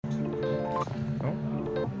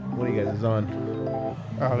What do you guys is on?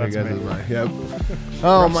 Oh, that's me. Yep.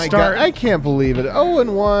 Oh my start. God, I can't believe it.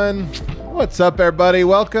 0-1. What's up, everybody?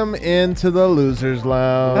 Welcome into the Losers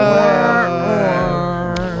Lounge.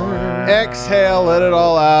 Exhale, let it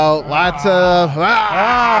all out. Lots of what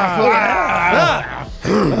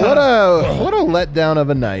a letdown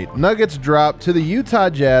of a night. Nuggets drop to the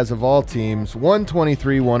Utah Jazz of all teams,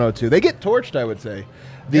 123-102. They get torched, I would say.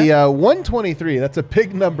 The 123, that's a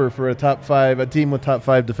big number for a team with top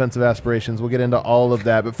 5 defensive aspirations. We'll get into all of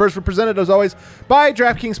that. But first, we're presented, as always, by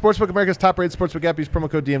DraftKings Sportsbook, America's top-rated sportsbook app. Use promo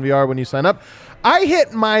code DNVR when you sign up. I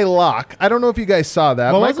hit my lock. I don't know if you guys saw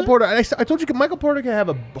that. Michael Porter, I told you Michael Porter can have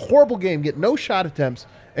a horrible game, get no shot attempts,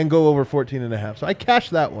 and go over 14.5. So I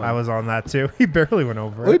cashed that one. I was on that too. He barely went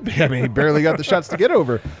over it. I mean, he barely got the shots to get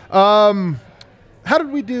over. How did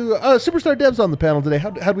we do? Superstar Dev's on the panel today.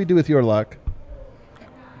 How did we do with your lock?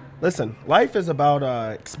 Listen, life is about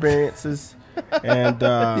experiences and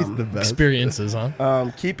He's the best. Experiences,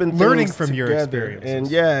 huh? keeping Learning things from your together.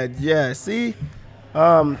 experiences. And yeah. See,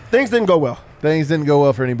 things didn't go well. Things didn't go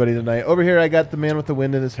well for anybody tonight. Over here, I got the man with the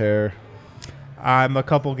wind in his hair. I'm a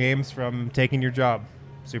couple games from taking your job,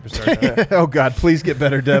 Superstar. Oh, God, please get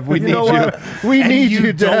better, Dev. We need know you. what? We need you,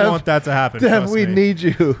 You don't Dev. want that to happen. Dev, trust we me. need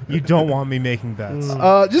you. You don't want me making bets.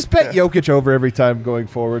 Just bet Jokic over every time going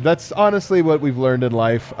forward. That's honestly what we've learned in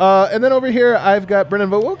life. And then over here, I've got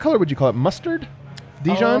Brennan. What color would you call it? Mustard?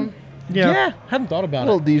 Dijon? Yeah, hadn't thought about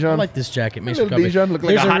Little it. Dijon. I like this jacket. Makes Little me comfy. Dijon look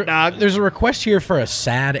like a hot dog. There's a request here for a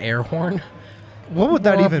sad air horn. What would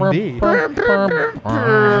that even be?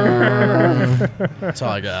 That's all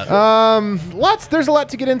I got. There's a lot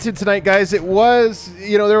to get into tonight, guys. It was,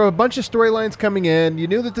 there were a bunch of storylines coming in. You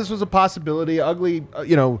knew that this was a possibility. Ugly,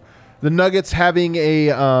 the Nuggets having a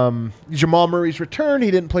Jamal Murray's return.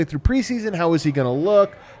 He didn't play through preseason. How is he going to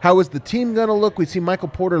look? How is the team going to look? We see Michael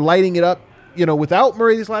Porter lighting it up, without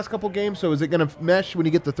Murray these last couple games. So is it going to mesh when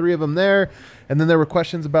you get the three of them there? And then there were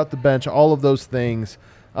questions about the bench, all of those things.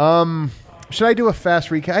 Should I do a fast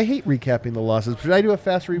recap? I hate recapping the losses. Should I do a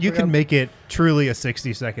fast recap? You can make it truly a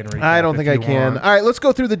 60-second recap. I don't think I if you can. want. All right, let's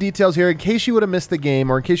go through the details here. In case you would have missed the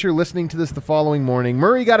game or in case you're listening to this the following morning,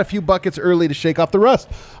 Murray got a few buckets early to shake off the rust.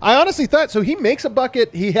 I honestly thought, so he makes a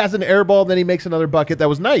bucket, he has an air ball, then he makes another bucket. That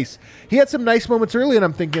was nice. He had some nice moments early, and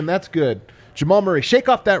I'm thinking, that's good. Jamal Murray, shake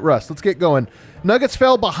off that rust. Let's get going. Nuggets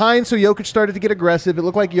fell behind, so Jokic started to get aggressive. It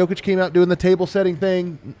looked like Jokic came out doing the table setting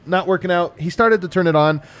thing, not working out. He started to turn it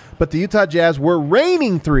on, but the Utah Jazz were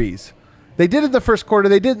raining threes. They did it in the first quarter.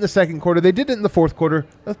 They did it in the second quarter. They did it in the fourth quarter.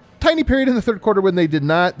 A tiny period in the third quarter when they did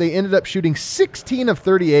not. They ended up shooting 16 of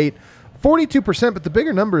 38, 42%, but the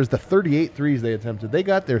bigger number is the 38 threes they attempted. They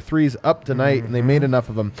got their threes up tonight, and they made enough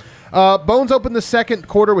of them. Bones opened the second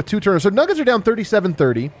quarter with 2 turnovers. So Nuggets are down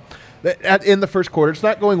 37-30. In the first quarter. It's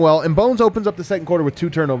not going well. And Bones opens up the second quarter with 2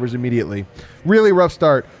 turnovers immediately. Really rough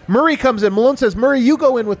start. Murray comes in. Malone says, Murray, you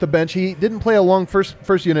go in with the bench. He didn't play a long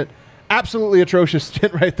first unit. Absolutely atrocious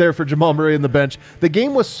stint right there for Jamal Murray in the bench. The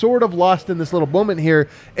game was sort of lost in this little moment here.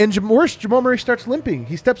 And worse, Jamal Murray starts limping.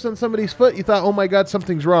 He steps on somebody's foot. You thought, oh my God,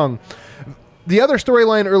 something's wrong. The other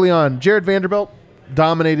storyline early on, Jared Vanderbilt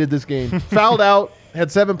dominated this game. Fouled out,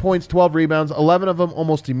 had 7 points, 12 rebounds, 11 of them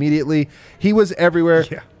almost immediately. He was everywhere.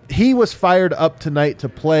 Yeah. He was fired up tonight to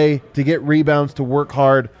play, to get rebounds, to work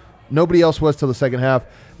hard. Nobody else was till the second half.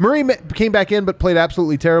 Murray came back in but played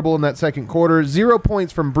absolutely terrible in that second quarter. 0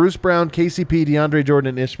 points from Bruce Brown, KCP, DeAndre Jordan,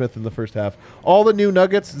 and Ish Smith in the first half. All the new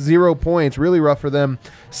Nuggets, 0 points. Really rough for them.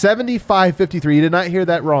 75-53. You did not hear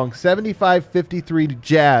that wrong. 75-53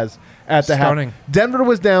 Jazz at the half. Stunning. Denver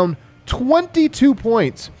was down 22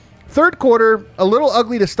 points. Third quarter, a little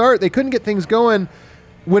ugly to start. They couldn't get things going.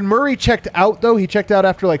 When Murray checked out, though, he checked out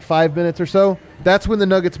after like 5 minutes or so. That's when the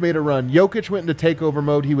Nuggets made a run. Jokic went into takeover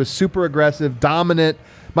mode. He was super aggressive, dominant.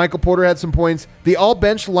 Michael Porter had some points. The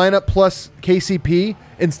all-bench lineup plus KCP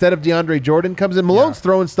instead of DeAndre Jordan comes in. Malone's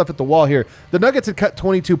throwing stuff at the wall here. The Nuggets had cut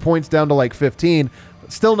 22 points down to like 15.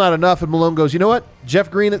 Still not enough, and Malone goes, you know what?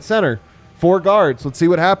 Jeff Green at center. 4 guards. Let's see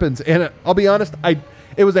what happens. And I'll be honest,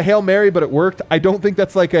 it was a Hail Mary, but it worked. I don't think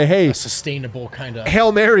that's like A sustainable kind of.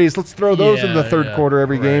 Hail Marys. Let's throw those in the third quarter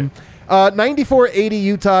every game. 94-80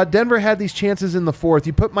 Utah. Denver had these chances in the fourth.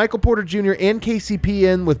 You put Michael Porter Jr. and KCP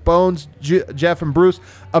in with Bones, Jeff, and Bruce.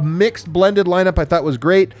 A mixed, blended lineup I thought was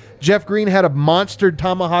great. Jeff Green had a monster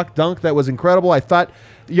tomahawk dunk that was incredible. I thought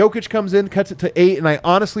Jokic comes in, cuts it to 8, and I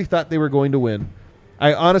honestly thought they were going to win.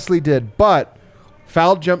 I honestly did. But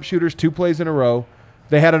fouled jump shooters 2 plays in a row.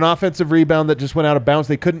 They had an offensive rebound that just went out of bounds.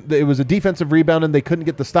 They couldn't. It was a defensive rebound, and they couldn't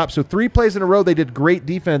get the stop. So 3 plays in a row, they did great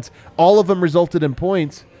defense. All of them resulted in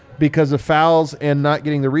points because of fouls and not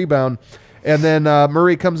getting the rebound. And then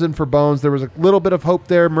Murray comes in for Bones. There was a little bit of hope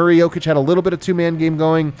there. Murray Jokic had a little bit of two-man game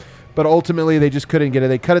going, but ultimately they just couldn't get it.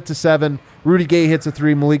 They cut it to 7. Rudy Gay hits a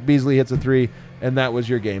 3. Malik Beasley hits a 3, and that was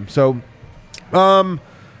your game. So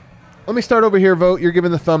let me start over here, Vote. You're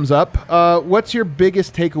giving the thumbs up. What's your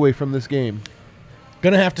biggest takeaway from this game?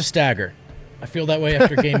 Gonna have to stagger. I feel that way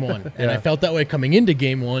after game 1. And Yeah. I felt that way coming into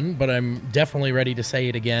game 1, but I'm definitely ready to say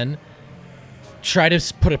it again. Try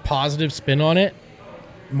to put a positive spin on it.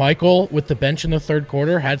 Michael, with the bench in the third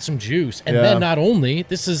quarter, had some juice. And Yeah. then not only,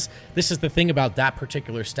 this is the thing about that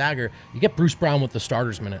particular stagger, you get Bruce Brown with the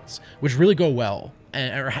starters minutes, which really go well,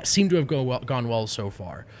 or seem to have gone well so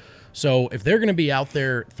far. So if they're going to be out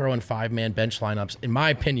there throwing 5-man bench lineups, in my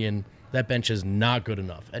opinion, that bench is not good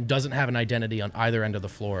enough and doesn't have an identity on either end of the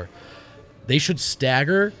floor. They should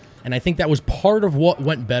stagger, and I think that was part of what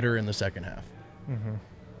went better in the second half.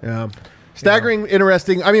 Yeah. Staggering,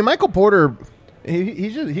 interesting. I mean, Michael Porter,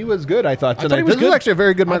 he was good, I thought, I thought tonight. he was This is good. actually a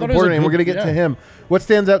very good I Michael thought he was Porter, a and we're good- going to get to yeah. him. What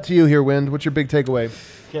stands out to you here, Wind? What's your big takeaway?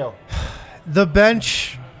 Kale. The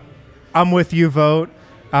bench, I'm with you, Vote.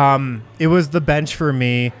 It was the bench for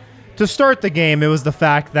me. To start the game, it was the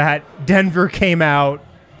fact that Denver came out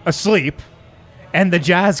asleep and the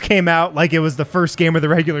Jazz came out like it was the first game of the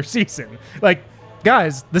regular season. Like,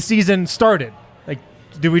 guys, the season started. Like,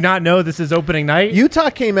 do we not know this is opening night? Utah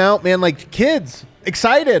came out, man, like kids,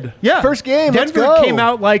 excited. Yeah. First game, let's Denver go. came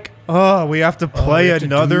out like, oh, we have to play we have to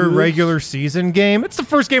another do this? regular season game. It's the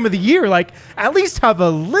first game of the year. Like, at least have a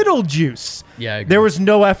little juice. Yeah, I agree. There was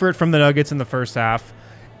no effort from the Nuggets in the first half.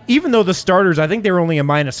 Even though the starters, I think they were only a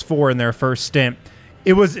 -4 in their first stint.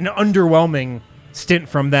 It was an underwhelming stint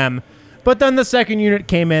from them. But then the second unit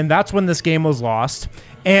came in. That's when this game was lost.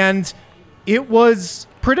 And it was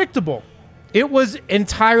predictable. It was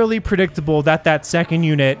entirely predictable that second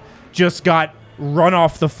unit just got run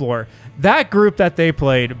off the floor. That group that they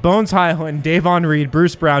played, Bones Highland, Davon Reed,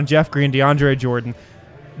 Bruce Brown, Jeff Green, DeAndre Jordan,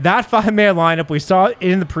 that 5-man lineup, we saw it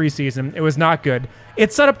in the preseason. It was not good.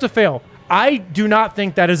 It's set up to fail. I do not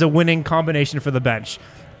think that is a winning combination for the bench.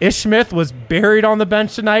 Ish Smith was buried on the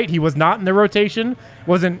bench tonight. He was not in the rotation.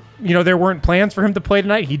 There weren't plans for him to play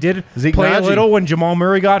tonight. He did Zeke play a Naji. little when Jamal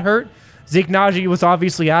Murray got hurt. Zeke Naji was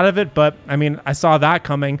obviously out of it, but, I mean, I saw that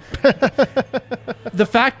coming. The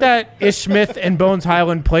fact that Ish Smith and Bones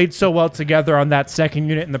Highland played so well together on that second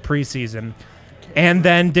unit in the preseason and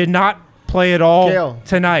then did not play at all Kale.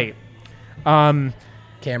 tonight.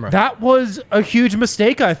 Camera. That was a huge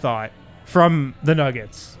mistake, I thought, from the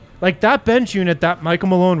Nuggets. Like, that bench unit that Michael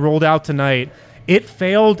Malone rolled out tonight, it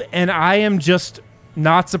failed, and I am just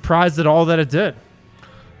not surprised at all that it did.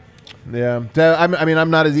 Yeah. Dev, I'm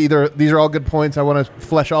not as either. These are all good points. I want to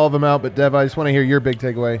flesh all of them out, but Dev, I just want to hear your big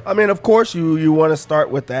takeaway. I mean, of course, you want to start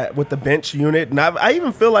with that, with the bench unit. And I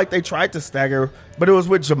even feel like they tried to stagger, but it was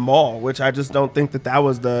with Jamal, which I just don't think that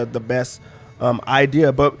was the best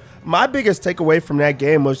idea. But my biggest takeaway from that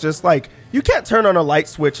game was just like, you can't turn on a light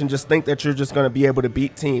switch and just think that you're just going to be able to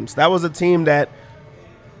beat teams. That was a team that,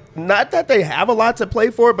 not that they have a lot to play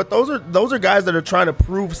for, but those are guys that are trying to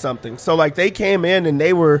prove something. So like they came in and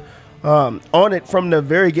they were on it from the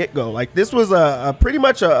very get-go. Like this was a pretty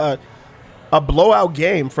much a blowout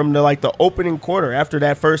game from the opening quarter. After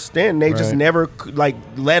that first stint, they just Right. never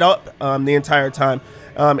let up the entire time.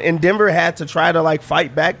 And Denver had to try to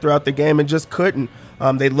fight back throughout the game and just couldn't.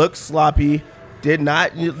 They looked sloppy, did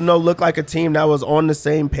not look like a team that was on the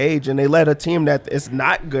same page, and they let a team that is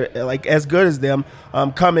not good, as good as them,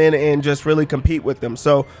 come in and just really compete with them.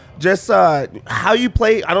 So just how you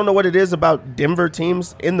play, I don't know what it is about Denver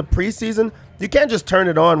teams in the preseason. You can't just turn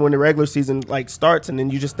it on when the regular season starts and then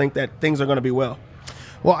you just think that things are going to be well.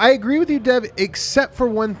 Well, I agree with you, Dev, except for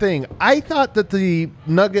one thing. I thought that the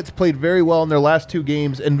Nuggets played very well in their last two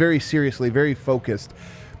games and very seriously, very focused.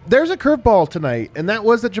 There's a curveball tonight, and that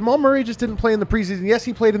was that Jamal Murray just didn't play in the preseason. Yes,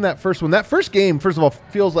 he played in that first one. That first game, first of all,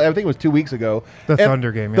 feels like, I think it was 2 weeks ago. The And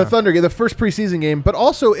Thunder game, The yeah. Thunder game, the first preseason game. But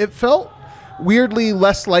also, it felt weirdly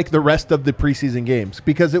less like the rest of the preseason games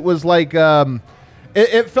because it was like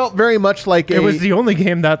it felt very much like It was the only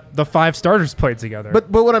game that the 5 starters played together. But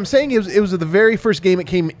what I'm saying is, it was the very first game. It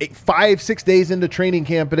came 5-6 days into training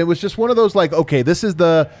camp, and it was just one of those okay, this is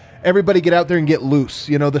the everybody get out there and get loose,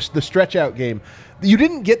 the stretch out game. You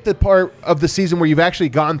didn't get the part of the season where you've actually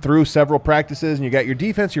gone through several practices and you got your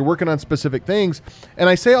defense, you're working on specific things. And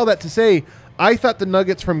I say all that to say, I thought the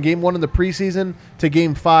Nuggets from game 1 in the preseason to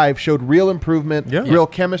game 5 showed real improvement, Yeah. real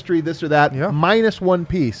chemistry, this or that, Yeah. minus one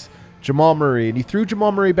piece, Jamal Murray. And he threw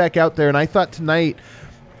Jamal Murray back out there, and I thought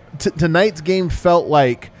tonight's game felt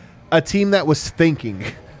like a team that was thinking,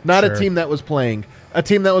 not a Sure. team that was playing. A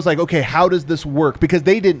team that was like, okay, how does this work? Because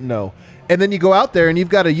they didn't know. And then you go out there and you've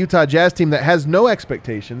got a Utah Jazz team that has no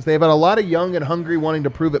expectations. They've had a lot of young and hungry wanting to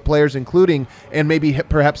prove it players, including and maybe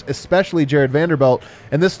perhaps especially Jared Vanderbilt.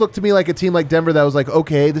 And this looked to me like a team like Denver that was like,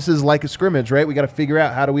 okay, this is like a scrimmage, right? We got to figure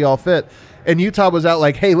out how do we all fit. And Utah was out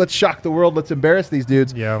like, hey, let's shock the world. Let's embarrass these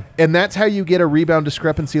dudes. Yeah. And that's how you get a rebound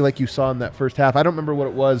discrepancy like you saw in that first half. I don't remember what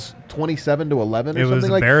it was, 27-11 or something It was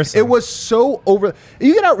like embarrassing. It was so over.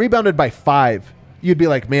 You get out rebounded by 5. You'd be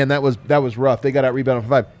like, man, that was rough. They got out rebounded for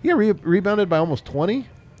 5. You got rebounded by almost 20.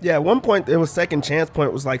 Yeah, at one point it was second chance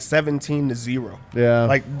point was like 17-0. Yeah,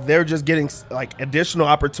 Like they're just getting like additional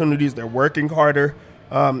opportunities. They're working harder,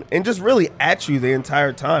 and just really at you the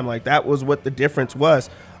entire time. Like that was what the difference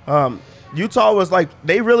was. Utah was like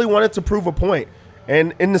they really wanted to prove a point,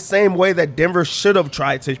 and in the same way that Denver should have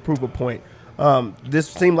tried to prove a point. This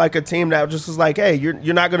seemed like a team that just was like, hey,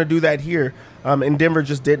 you're not going to do that here. And Denver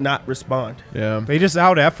just did not respond. yeah. They just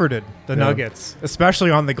out-efforted the Nuggets,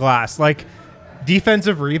 especially on the glass. Like,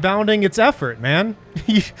 defensive rebounding, it's effort, man.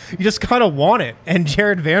 You just kind of want it. And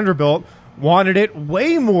Jared Vanderbilt wanted it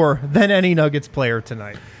way more than any Nuggets player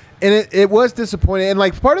tonight. And it was disappointing. And,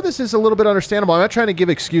 like, part of this is a little bit understandable. I'm not trying to give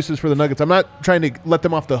excuses for the Nuggets. I'm not trying to let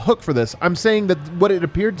them off the hook for this. I'm saying that what it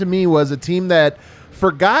appeared to me was a team that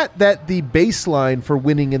forgot that the baseline for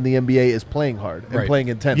winning in the NBA is playing hard and Right. playing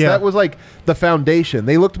intense. Yeah. That was, like, the foundation.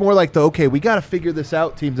 They looked more like okay, we got to figure this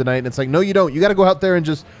out team tonight. And it's like, no, you don't. You got to go out there and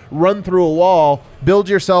just run through a wall, build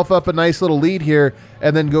yourself up a nice little lead here,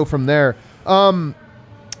 and then go from there.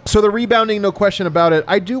 So the rebounding, no question about it.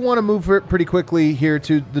 I do want to move pretty quickly here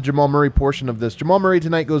to the Jamal Murray portion of this. Jamal Murray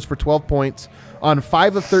tonight goes for 12 points on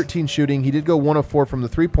 5 of 13 shooting. He did go 1 of 4 from the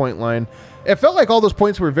three-point line. It felt like all those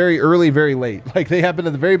points were very early, very late. Like they happened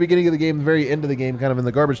at the very beginning of the game, the very end of the game, kind of in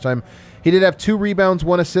the garbage time. He did have 2 rebounds,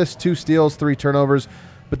 1 assist, 2 steals, 3 turnovers.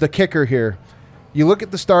 But the kicker here, you look at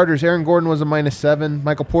the starters. Aaron Gordon was a -7.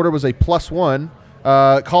 Michael Porter was a +1.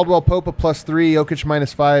 Caldwell Pope a +3. Jokic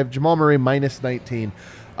 -5. Jamal Murray -19.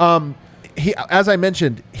 He, as I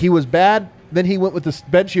mentioned, he was bad. Then he went with the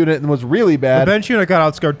bench unit and was really bad. The bench unit got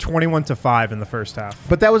outscored 21-5 in the first half.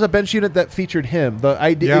 But that was a bench unit that featured him. The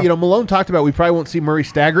idea, Yeah. Malone talked about we probably won't see Murray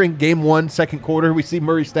staggering. Game 1, second quarter, we see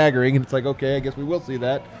Murray staggering, and it's like, okay, I guess we will see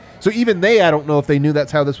that. So even I don't know if they knew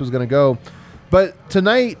that's how this was going to go. But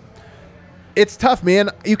tonight, it's tough, man.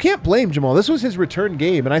 You can't blame Jamal. This was his return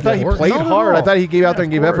game, and I thought he or- played not at hard. I all. thought he gave out there Yeah,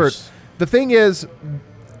 and of gave effort. course. The thing is,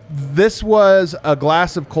 this was a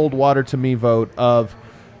glass of cold water to me vote of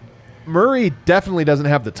Murray definitely doesn't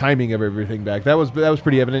have the timing of everything back. That was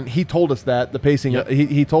pretty evident. He told us that. The pacing, Yep.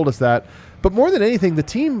 he told us that. But more than anything, the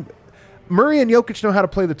team, Murray and Jokic know how to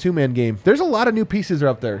play the two-man game. There's a lot of new pieces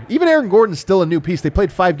out there. Even Aaron Gordon's still a new piece. They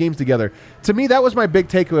played 5 games together. To me, that was my big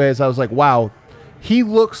takeaway as I was like, wow, he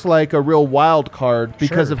looks like a real wild card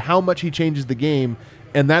because Sure. of how much he changes the game.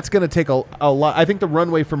 And that's going to take a lot. I think the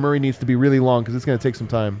runway for Murray needs to be really long because it's going to take some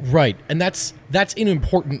time. Right, and that's an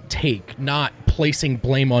important take, not placing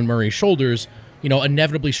blame on Murray's shoulders.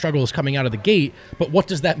 Inevitably struggle is coming out of the gate, but what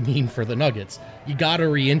does that mean for the Nuggets? You got to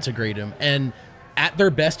reintegrate him, and at their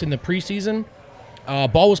best in the preseason,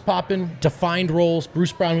 ball was popping, defined roles,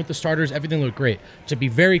 Bruce Brown with the starters, everything looked great. To be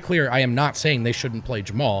very clear, I am not saying they shouldn't play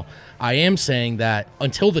Jamal. I am saying that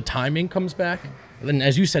until the timing comes back, and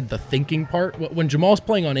as you said, the thinking part, when Jamal's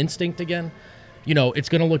playing on instinct again, it's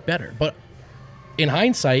going to look better. But in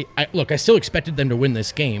hindsight, I still expected them to win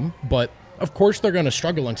this game, but of course they're going to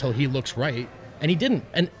struggle until he looks right, and he didn't.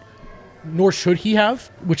 And nor should he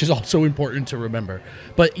have, which is also important to remember.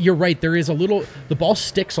 But you're right, there is the ball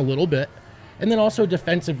sticks a little bit, and then also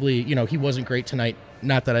defensively, he wasn't great tonight.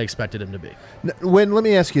 Not that I expected him to be. Let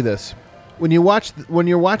me ask you this: when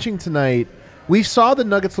you're watching tonight, we saw the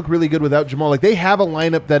Nuggets look really good without Jamal. Like they have a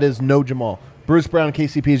lineup that is no Jamal. Bruce Brown,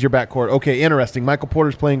 KCP is your backcourt. Okay, interesting. Michael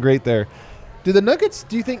Porter's playing great there. Do the Nuggets,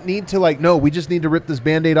 do you think, need to no, we just need to rip this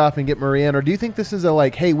Band-Aid off and get Murray in? Or do you think this is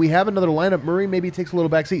hey, we have another lineup. Murray maybe takes a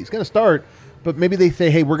little backseat. He's going to start, but maybe they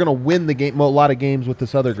say, hey, we're going to win the game, a lot of games with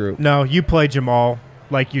this other group. No, you play Jamal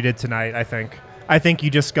like you did tonight, I think. I think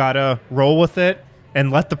you just got to roll with it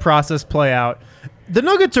and let the process play out. The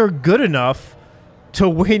Nuggets are good enough to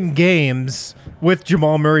win games with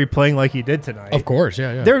Jamal Murray playing like he did tonight. Of course,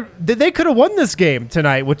 yeah. They could have won this game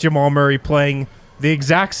tonight with Jamal Murray playing the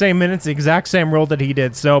exact same minutes, the exact same role that he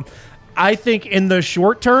did. So I think in the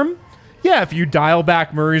short term, if you dial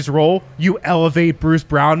back Murray's role, you elevate Bruce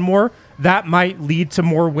Brown more. That might lead to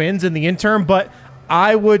more wins in the interim, but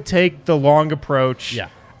I would take the long approach. Yeah.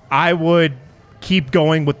 I would keep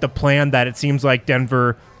going with the plan that it seems like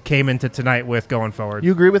Denver came into tonight with going forward.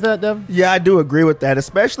 You agree with that, Dev? Yeah, I do agree with that,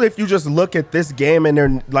 especially if you just look at this game and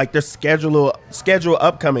their schedule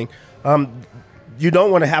upcoming. You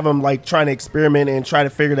don't want to have them like trying to experiment and try to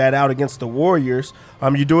figure that out against the Warriors.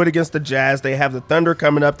 You do it against the Jazz. They have the Thunder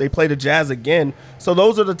coming up. They play the Jazz again. So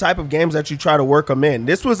those are the type of games that you try to work them in.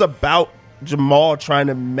 This was about Jamal trying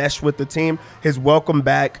to mesh with the team, his welcome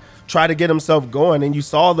back, try to get himself going. And you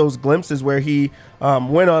saw those glimpses where he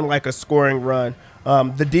went on like a scoring run.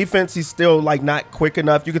 The defense, he's still like not quick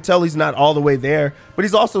enough. You could tell he's not all the way there, but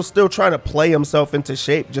he's also still trying to play himself into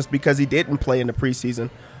shape just because he didn't play in the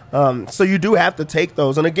preseason. So you do have to take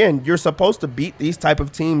those. And again, you're supposed to beat these type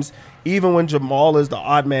of teams even when Jamal is the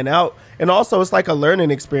odd man out. And also it's like a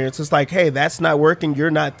learning experience. It's like, hey, that's not working.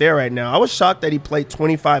 You're not there right now. I was shocked that he played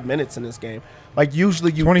 25 minutes in this game. Like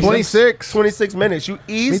usually you 26 minutes. You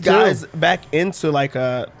ease guys back into like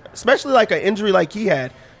especially like an injury like he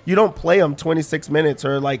had. You don't play him 26 minutes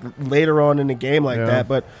or like later on in the game like that.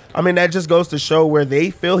 But I mean, that just goes to show where they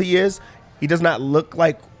feel he is. He does not look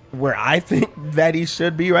like where I think that he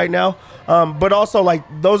should be right now. But also, like,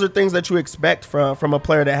 those are things that you expect from a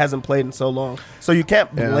player that hasn't played in so long. So you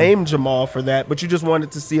can't blame Jamal for that, but you just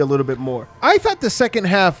wanted to see a little bit more. I thought the second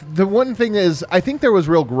half, the one thing is, I think there was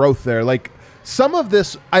real growth there. Like, some of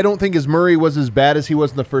this, I don't think Murray was as bad as he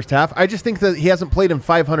was in the first half. I just think that he hasn't played in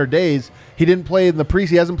 500 days. He didn't play in the preseason.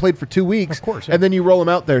 He hasn't played for 2 weeks. Of course. And then you roll him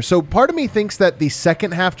out there. So part of me thinks that the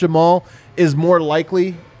second half Jamal is more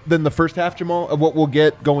likely than the first half Jamal of what we'll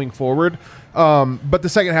get going forward. But the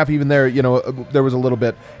second half, even there, there was a little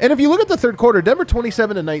bit. And if you look at the third quarter, Denver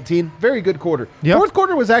 27-19, very good quarter. Yep. Fourth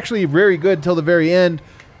quarter was actually very good till the very end.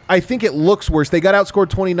 I think it looks worse. They got outscored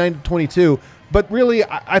 29-22, but really,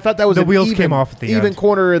 I thought that was the an wheels even, came off at the even end.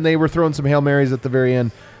 Quarter, and they were throwing some Hail Marys at the very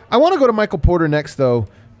end. I want to go to Michael Porter next, though.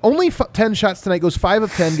 Only 10 shots tonight, goes 5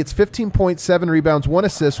 of 10, gets 15 points, 7 rebounds, 1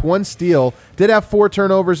 assist, 1 steal, did have 4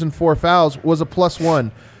 turnovers and 4 fouls, was a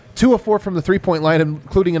 +1. 2 of 4 from the three-point line,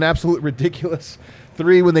 including an absolute ridiculous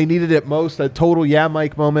 3 when they needed it most, a total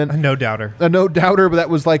Mike moment. No doubter. A no doubter, but that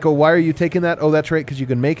was like, oh, why are you taking that? Oh, that's right, because you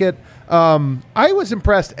can make it. I was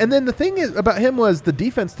impressed. And then the thing is about him was the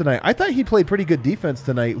defense tonight. I thought he played pretty good defense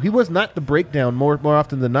tonight. He was not the breakdown more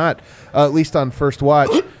often than not, at least on first watch.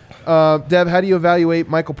 Deb, how do you evaluate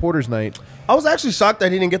Michael Porter's night? I was actually shocked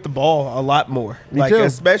that he didn't get the ball a lot more. Me too.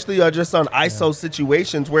 Especially just on ISO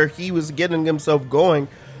situations where he was getting himself going.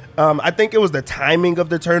 I think it was the timing of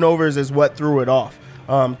the turnovers is what threw it off.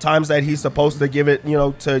 Times that he's supposed to give it,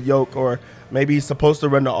 to Yoke, or maybe he's supposed to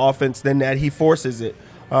run the offense, then that he forces it.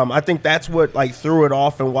 I think that's what threw it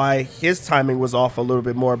off and why his timing was off a little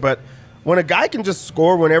bit more. But when a guy can just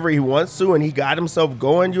score whenever he wants to and he got himself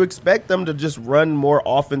going, you expect them to just run more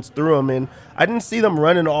offense through him. And I didn't see them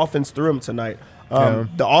running offense through him tonight.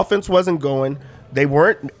 The offense wasn't going. They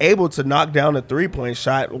weren't able to knock down a three-point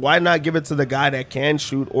shot. Why not give it to the guy that can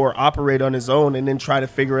shoot or operate on his own and then try to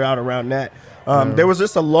figure it out around that? There was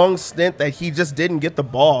just a long stint that he just didn't get the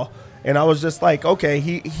ball. And I was just like, okay,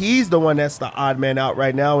 he's the one that's the odd man out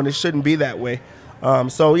right now, and it shouldn't be that way.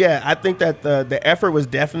 I think that the effort was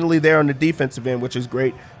definitely there on the defensive end, which is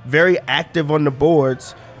great. Very active on the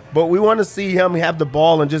boards. But we want to see him have the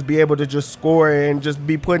ball and just be able to just score and just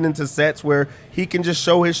be put into sets where he can just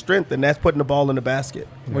show his strength, and that's putting the ball in the basket.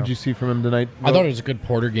 What'd you see from him tonight? I thought it was a good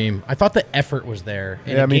Porter game. I thought the effort was there.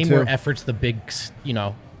 In a me game too. where effort's the big,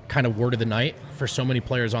 kind of word of the night for so many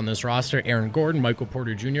players on this roster. Aaron Gordon, Michael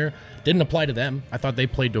Porter Jr. didn't apply to them. I thought they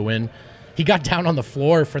played to win. He got down on the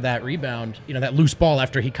floor for that rebound, that loose ball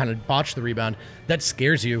after he kind of botched the rebound. That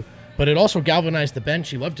scares you. But it also galvanized the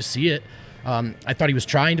bench. You love to see it. I thought he was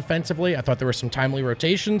trying defensively. I thought there were some timely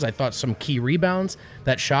rotations. I thought some key rebounds.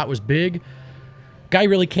 That shot was big. Guy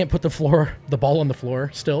really can't put the ball on the floor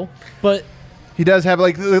still. But he does have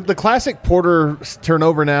the classic Porter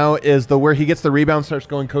turnover now is where he gets the rebound, starts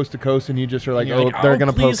going coast to coast, and you just are like, you're oh, like, they're oh,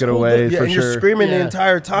 going to please poke it hold away it. Yeah, for and sure. you're screaming the Yeah.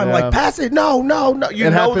 entire time, Yeah. like, pass it, no. You It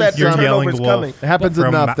know happens that the You're from- yelling turnover's wolf. coming. It happens From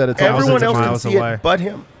enough that it's thousands Everyone of else can miles see away. it but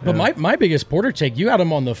him. But my biggest Porter take, you had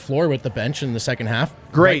him on the floor with the bench in the second half.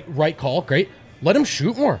 Great. Right call. Great. Let him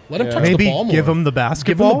shoot more. Let him touch Maybe the ball more. give him the Give him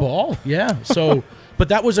basketball. the ball. Yeah. So, but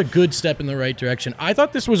that was a good step in the right direction. I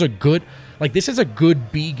thought this was this is a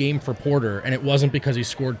good B game for Porter, and it wasn't because he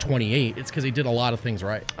scored 28. It's because he did a lot of things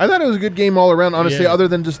right. I thought it was a good game all around, honestly, Yeah. other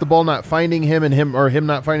than just the ball not finding him and him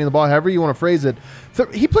not finding the ball, however you want to phrase it. So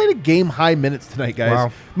he played a game-high minutes tonight, guys.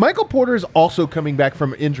 Wow. Michael Porter is also coming back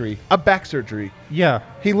from injury, a back surgery. Yeah.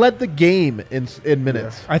 He led the game in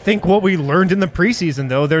minutes. I think what we learned in the preseason,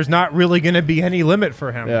 though, there's not really going to be any limit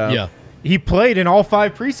for him. Yeah. He played in all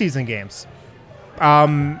 5 preseason games.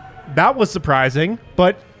 That was surprising,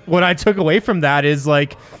 but what I took away from that is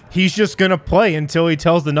like he's just gonna play until he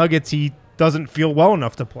tells the Nuggets he doesn't feel well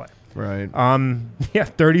enough to play. Right.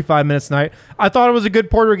 35 minutes tonight. I thought it was a good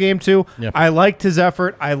Porter game too. Yep. I liked his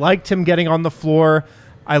effort. I liked him getting on the floor.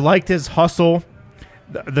 I liked his hustle.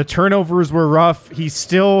 The turnovers were rough. He's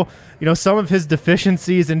still, some of his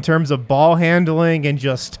deficiencies in terms of ball handling and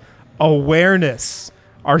just awareness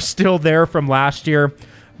are still there from last year.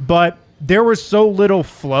 But there was so little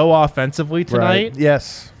flow offensively tonight. Right.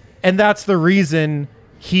 Yes. And that's the reason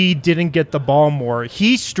he didn't get the ball more.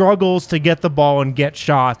 He struggles to get the ball and get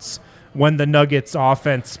shots when the Nuggets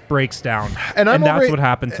offense breaks down. And that's what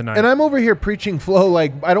happened tonight. And I'm over here preaching flow.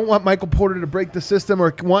 Like, I don't want Michael Porter to break the system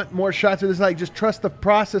or want more shots. It's like, just trust the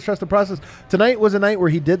process, Tonight was a night where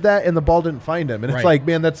he did that and the ball didn't find him. And it's like,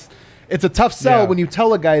 man, it's a tough sell when you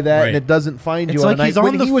tell a guy that and it doesn't find you on a night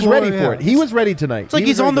when he was ready for it. He was ready tonight. It's like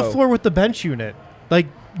he's on the floor with the bench unit. Like,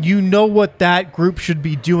 what that group should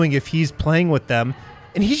be doing if he's playing with them.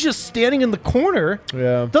 And he's just standing in the corner.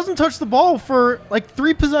 Yeah. Doesn't touch the ball for like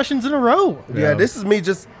 3 possessions in a row. Yeah, this is me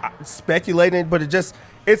just speculating, but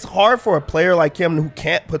it's hard for a player like him who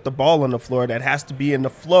can't put the ball on the floor, that has to be in the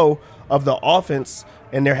flow of the offense,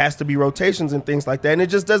 and there has to be rotations and things like that. And it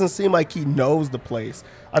just doesn't seem like he knows the plays.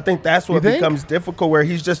 I think that's what becomes difficult, where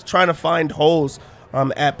he's just trying to find holes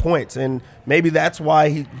at points. And maybe that's why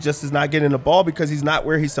he just is not getting the ball, because he's not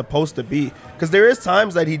where he's supposed to be. Because there is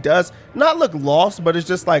times that he does not look lost, but it's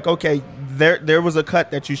just like, okay, there was a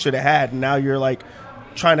cut that you should have had, and now you're like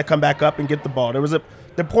trying to come back up and get the ball. There was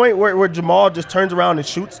the point where Jamal just turns around and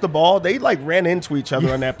shoots the ball. They like ran into each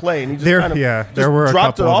other on that play, and he just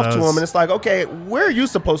dropped it off to him. And it's like, okay, where are you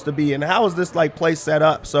supposed to be, and how is this like play set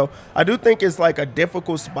up? So I do think it's like a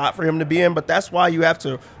difficult spot for him to be in, but that's why you have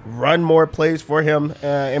to run more plays for him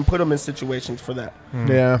and put him in situations for that.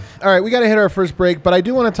 Yeah. All right, we got to hit our first break, but I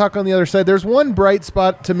do want to talk on the other side. There's one bright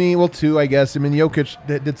spot to me, well, two, I guess. I mean,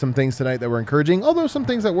 Jokic did some things tonight that were encouraging, although some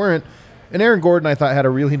things that weren't. And Aaron Gordon, I thought, had a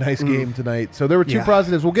really nice game tonight. So there were two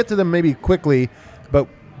positives. We'll get to them maybe quickly, but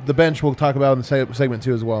the bench we'll talk about in the segment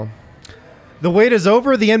two as well. The wait is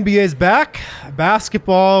over. The NBA's back.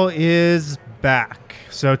 Basketball is back.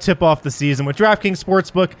 So tip off the season with DraftKings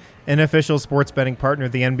Sportsbook, an official sports betting partner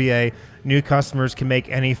of the NBA. New customers can make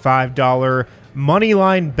any $5 money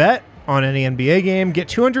line bet on any NBA game. Get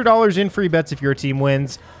 $200 in free bets if your team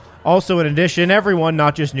wins. Also, in addition, everyone,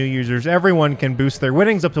 not just new users, everyone can boost their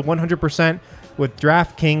winnings up to 100% with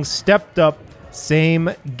DraftKings stepped up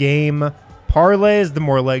same game parlays. The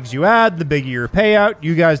more legs you add, the bigger your payout.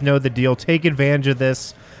 You guys know the deal. Take advantage of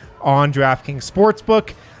this on DraftKings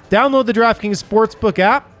Sportsbook. Download the DraftKings Sportsbook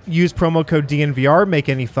app. Use promo code DNVR. Make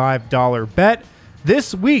any $5 bet.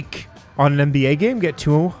 This week on an NBA game, get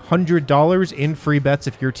 $200 in free bets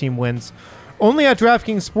if your team wins. Only at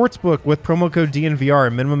DraftKings Sportsbook with promo code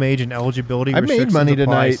DNVR. Minimum age and eligibility restrictions made money apply.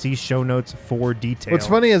 tonight. See show notes for details. What's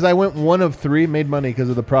funny is I went 1 of 3, made money because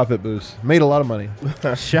of the profit boost. Made a lot of money.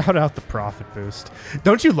 Shout out the profit boost.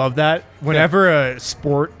 Don't you love that? Whenever a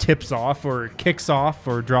sport tips off or kicks off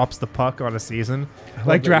or drops the puck on a season.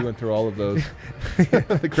 Like you went through all of those.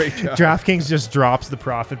 Great job. DraftKings just drops the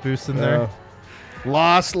profit boost in there.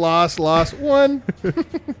 Loss. One.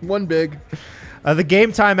 One big. The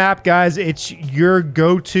Game Time app, guys, it's your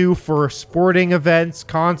go-to for sporting events,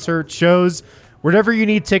 concerts, shows, whatever you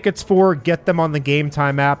need tickets for, get them on the Game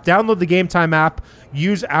Time app. Download the Game Time app.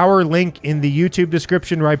 Use our link in the YouTube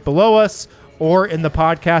description right below us or in the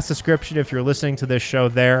podcast description if you're listening to this show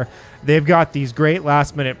there. They've got these great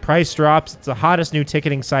last-minute price drops. It's the hottest new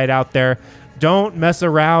ticketing site out there. Don't mess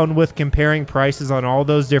around with comparing prices on all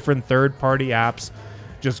those different third-party apps.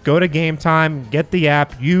 Just go to Game Time, get the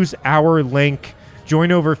app, use our link,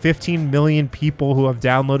 join over 15 million people who have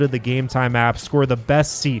downloaded the Game Time app, score the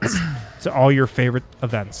best seats to all your favorite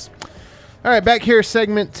events. All right, back here,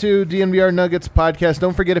 segment 2, DNVR Nuggets podcast.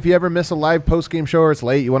 Don't forget, if you ever miss a live post-game show or it's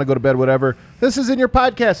late, you want to go to bed, whatever, this is in your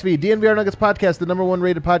podcast feed. DNVR Nuggets podcast, the number 1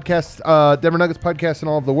 rated podcast, Denver Nuggets podcast in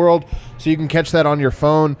all of the world, so you can catch that on your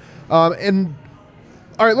phone. And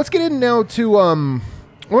all right, let's get in now to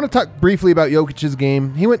I want to talk briefly about Jokic's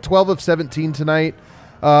game. He went 12 of 17 tonight,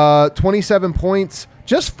 27 points,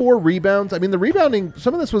 just 4 rebounds. I mean, the rebounding,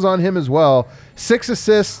 some of this was on him as well. 6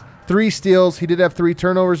 assists, 3 steals. He did have 3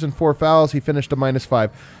 turnovers and 4 fouls. He finished a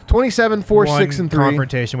 -5. 27, 4, 6, and 3. One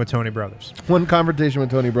confrontation with Tony Brothers. One confrontation with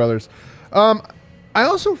Tony Brothers. I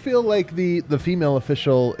also feel like the female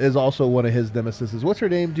official is also one of his nemesis. What's her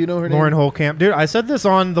name? Do you know her name? Lauren Holtkamp. Dude, I said this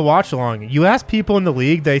on the watch along. You ask people in the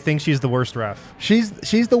league, they think she's the worst ref. She's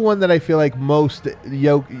the one that I feel like most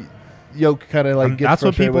Yoke kind of like gets that's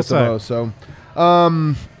what frustrated people with say. the most.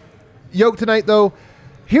 So, Yoke tonight though,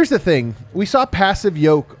 Here's the thing: we saw passive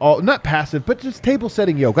Yoke, not passive, but just table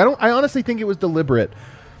setting Yoke. I honestly think it was deliberate.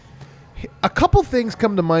 A couple things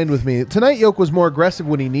come to mind with me. Tonight, Yoke was more aggressive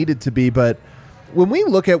when he needed to be, but when we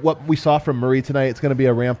look at what we saw from Murray tonight, it's going to be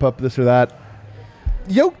a ramp up, this or that.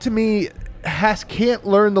 Yoke, to me, can't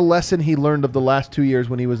learn the lesson he learned of the last 2 years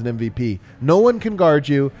when he was an MVP. No one can guard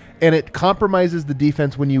you, and it compromises the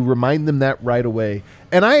defense when you remind them that right away.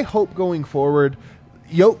 And I hope going forward,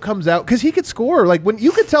 Yoke comes out because he could score. Like when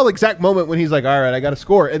you could tell the exact moment when he's like, "All right, I got to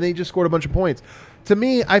score," and then he just scored a bunch of points. To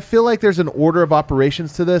me, I feel like there's an order of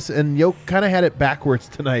operations to this, and Yoke kind of had it backwards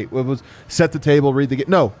tonight. It was set the table, read the game.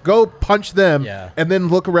 No, go punch them, and then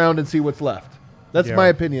look around and see what's left. That's my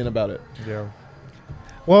opinion about it. Yeah.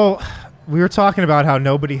 Well, we were talking about how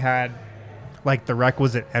nobody had like the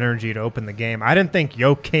requisite energy to open the game. I didn't think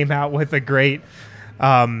Yoke came out with a great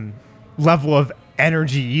level of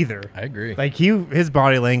energy either. I agree. Like his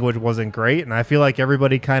body language wasn't great, and I feel like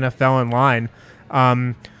everybody kind of fell in line.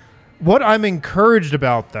 What I'm encouraged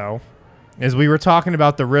about, though, is we were talking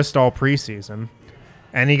about the wrist all preseason,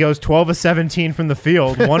 and he goes 12 of 17 from the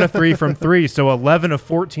field, 1 of 3 from 3, so 11 of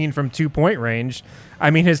 14 from 2-point range. I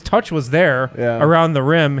mean, his touch was there around the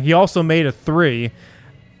rim. He also made a 3.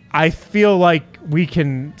 I feel like we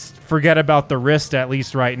can forget about the wrist at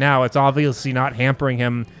least right now. It's obviously not hampering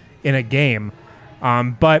him in a game,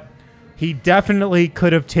 but he definitely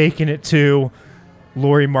could have taken it to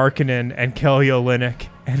Lauri Markkanen and Kelly Olynyk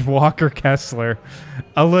and Walker Kessler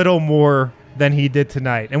a little more than he did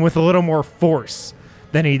tonight, and with a little more force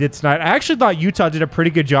than he did tonight. I actually thought Utah did a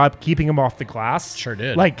pretty good job keeping him off the glass. Sure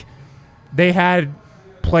did. Like, they had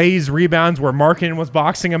plays, rebounds where Markkanen was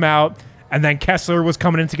boxing him out, and then Kessler was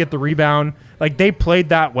coming in to get the rebound. Like, they played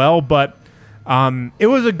that well, but it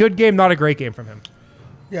was a good game, not a great game from him.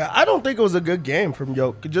 Yeah, I don't think it was a good game from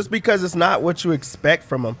Yoke, just because it's not what you expect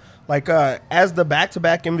from him. Like, as the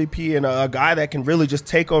back-to-back MVP and a guy that can really just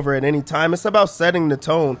take over at any time, it's about setting the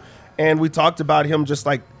tone. And we talked about him just,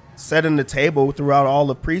 like, setting the table throughout all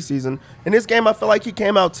of preseason. In this game, I feel like he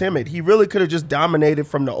came out timid. He really could have just dominated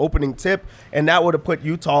from the opening tip, and that would have put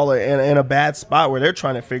Utah in a bad spot where they're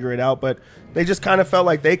trying to figure it out. But they just kind of felt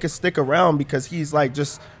like they could stick around because he's, like,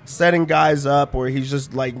 just setting guys up, or he's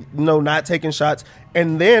just, like, not taking shots.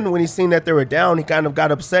 And then when he seen that they were down, he kind of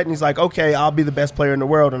got upset, and he's like, okay, I'll be the best player in the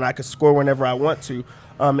world, and I can score whenever I want to.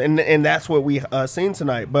 And that's what we seen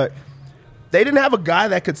tonight. But they didn't have a guy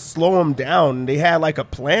that could slow him down. They had like a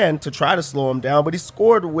plan to try to slow him down, but he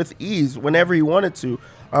scored with ease whenever he wanted to.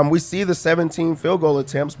 We see the 17 field goal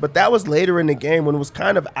attempts, but that was later in the game when it was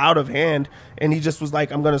kind of out of hand, and he just was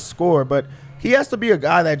like, I'm going to score. But he has to be a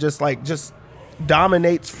guy that just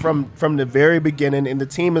dominates from the very beginning, and the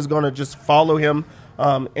team is going to just follow him.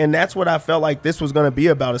 And that's what I felt like this was going to be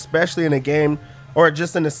about, especially in a game or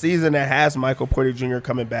just in a season that has Michael Porter Jr.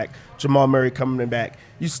 coming back, Jamal Murray coming back.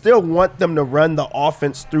 You still want them to run the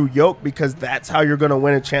offense through Yoke because that's how you're going to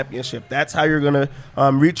win a championship. That's how you're going to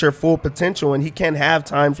reach your full potential. And he can't have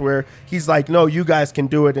times where he's like, no, you guys can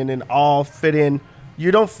do it, and then all fit in.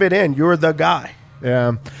 You don't fit in. You're the guy.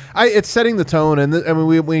 Yeah. It's setting the tone. And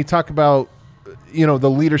we talk about, the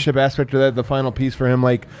leadership aspect of that, the final piece for him.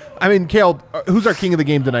 Like, I mean, Kale, who's our king of the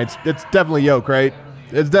game tonight? It's definitely Yoke, right?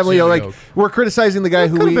 It's definitely Yoke. We're criticizing the guy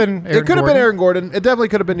who it could have been Aaron Gordon. It definitely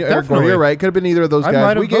could have been Aaron Gordon. You're right. Could have been either of those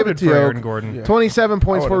guys. We gave it to Aaron Gordon. Yeah. 27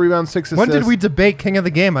 points, 4 rebounds, 6 assists. When did we debate king of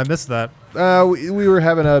the game? I missed that. We were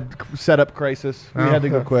having a setup crisis. We had to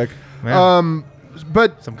go quick.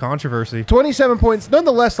 But some controversy. 27 points,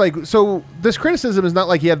 nonetheless. So this criticism is not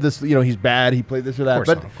like he had this. He's bad. He played this or that.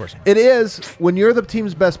 Of course not. It is when you're the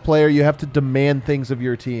team's best player, you have to demand things of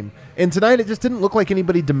your team. And tonight, it just didn't look like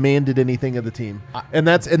anybody demanded anything of the team, and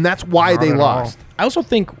that's why they lost. I also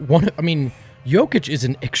think Jokic is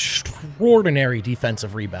an extraordinary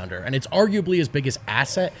defensive rebounder, and it's arguably his biggest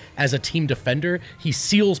asset as a team defender. He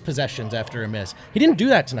seals possessions after a miss. He didn't do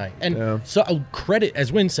that tonight. And so credit,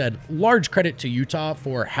 as Wynn said, large credit to Utah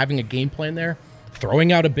for having a game plan there,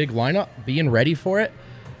 throwing out a big lineup, being ready for it.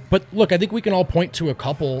 But look, I think we can all point to a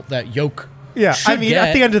couple that Yoke should get.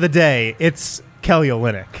 At the end of the day, it's Kelly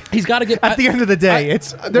Olynyk. He's got to get... At the end of the day,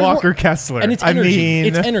 it's Walker Kessler. And it's energy.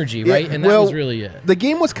 It's energy, right? And that was really it. The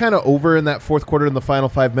game was kind of over in that fourth quarter in the final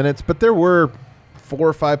 5 minutes, but there were 4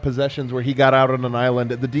 or 5 possessions where he got out on an island.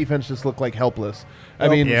 The defense just looked like helpless.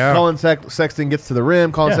 Colin Sexton gets to the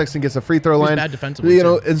rim. Colin Sexton gets a free throw line. Bad defensively,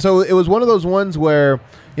 and so it was one of those ones where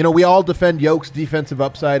we all defend Yoke's defensive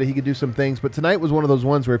upside. He could do some things, but tonight was one of those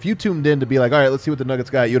ones where if you tuned in to be like, all right, let's see what the Nuggets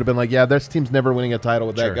got, you'd have been like, yeah, this team's never winning a title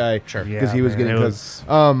with that guy because he was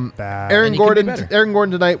getting bad. Aaron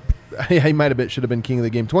Gordon tonight Yeah, he might have should have been king of the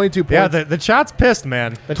game. 22 points. Yeah, the chat's pissed,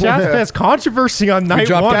 man. The chat's pissed. Controversy on night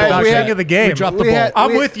dropped one. the ball, King chat. of the game. We dropped the We ball. had-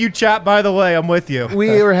 I'm with you, chat. By the way, I'm with you.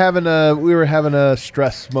 we were having a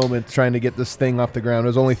stress moment trying to get this thing off the ground. It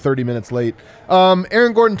was only 30 minutes late.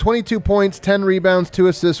 Aaron Gordon, 22 points, 10 rebounds, 2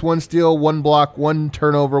 assists, 1 steal, 1 block, 1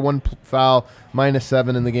 turnover, 1 foul,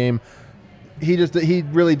 -7 in the game. He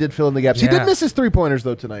really did fill in the gaps. He Yeah. did miss his 3-pointers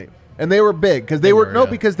though tonight. And they were big because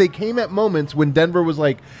because they came at moments when Denver was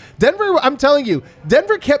like, I'm telling you,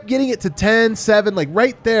 Denver kept getting it to 10-7, like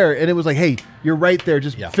right there. And it was like, hey, you're right there.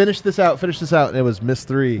 Just finish this out. And it was missed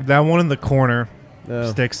 3. That one in the corner No,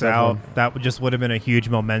 sticks that out. one. That just would have been a huge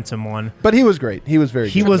momentum one. But he was great. He was very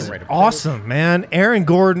He good. was right up. awesome, man. Aaron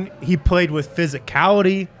Gordon, he played with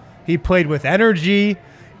physicality. He played with energy,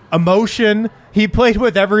 emotion. He played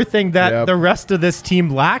with everything that Yep. the rest of this team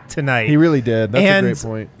lacked tonight. He really did. That's and a great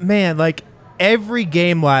point. man, like every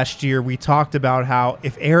game last year, we talked about how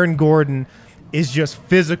if Aaron Gordon is just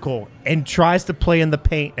physical and tries to play in the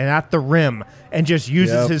paint and at the rim and just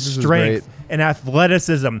uses Yep, his this is strength great. and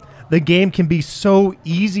athleticism, the game can be so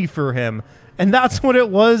easy for him. And that's what it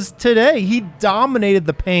was today. He dominated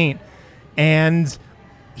the paint, and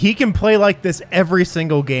he can play like this every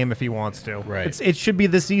single game if he wants to. Right. It should be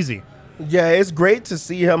this easy. Yeah, it's great to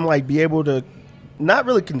see him like be able to not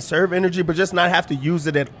really conserve energy, but just not have to use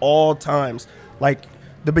it at all times. Like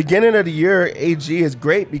the beginning of the year, AG is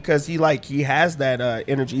great because he has that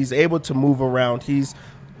energy. He's able to move around. He's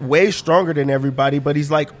way stronger than everybody, but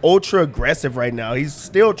he's like ultra aggressive right now. He's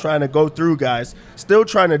still trying to go through guys, still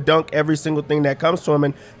trying to dunk every single thing that comes to him.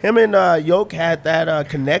 And him and Yoke had that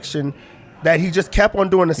connection that he just kept on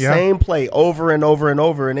doing the same play over and over and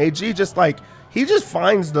over. And AG just he just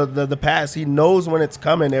finds the pass. He knows when it's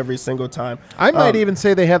coming every single time. I might even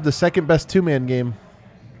say they have the second best 2-man game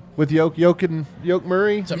with Yoke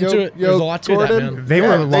Murray. Something to it. There's a lot to that, Gordon. man. They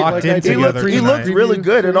were locked in I did. together He tonight. looked really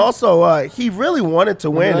good, and also he really wanted to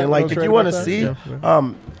win. that- And I like, was if right you want to about that. see,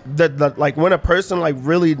 Yeah. the like when a person like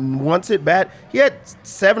really wants it bad, he had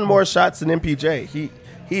 7 more shots than MPJ.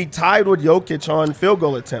 He tied with Jokic on field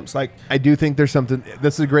goal attempts. Like, I do think there's something.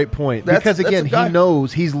 That's a great point because That's again, a guy- he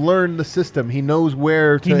knows he's learned the system. He knows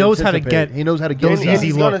where to He knows how to anticipate. get He knows how to get those and stuff. easy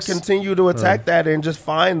he's going to looks. continue to attack that and just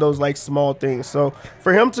find those like small things. So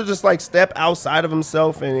for him to just like step outside of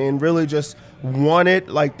himself and really just want it,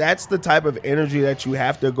 like that's the type of energy that you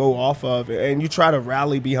have to go off of and you try to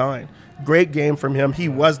rally behind. Great game from him. He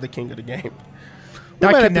was the king of the game. We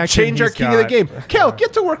That might have to connection change our he's king of the got. game. Kale,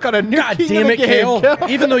 get to work on a new God king damn of it, the game. Kale.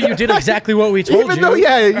 Even though you did exactly what we told Even you. though,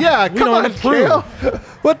 yeah, We come don't on, approve. Kale.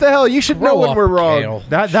 What the hell? You should know Grow when up, we're wrong. Kale.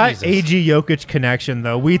 That Jesus. AG Jokic connection,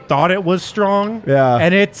 though, we thought it was strong. Yeah.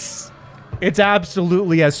 And it's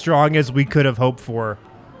absolutely as strong as we could have hoped for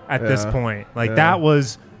at this Yeah. point. Like, Yeah. that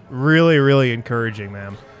was really, really encouraging,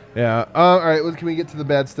 man. Yeah. All right. Well, can we get to the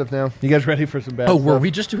bad stuff now? You guys ready for some bad Oh, stuff? were we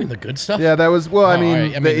just doing the good stuff? Yeah, that was. Well, I Oh, mean, all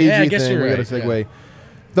right. I the mean, AG yeah, I guess thing. you're We got to right, segue. yeah.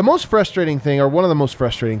 The most frustrating thing, or one of the most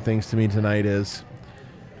frustrating things to me tonight, is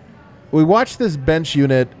we watched this bench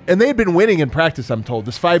unit, and they had been winning in practice. I'm told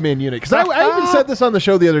this 5-man unit because I even said this on the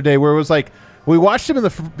show the other day, where it was like we watched him in the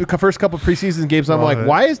first couple preseason games. And I'm Love like, it.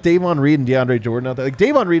 why is Davon Reed and DeAndre Jordan out there? Like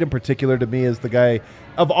Davon Reed in particular to me is the guy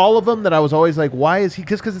of all of them that I was always like, why is he?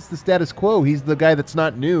 Because it's the status quo. He's the guy that's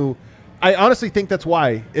not new. I honestly think that's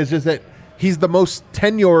why. It's just that he's the most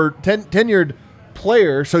tenured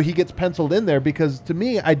player, so he gets penciled in there because to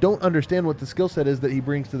me, I don't understand what the skill set is that he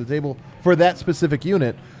brings to the table for that specific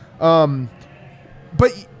unit. But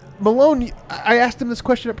Malone, I asked him this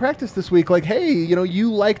question at practice this week, like, hey,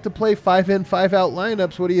 you like to play 5-in, 5-out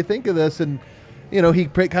lineups. What do you think of this? And, he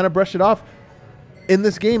kind of brushed it off. In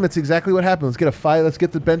this game, it's exactly what happened. Let's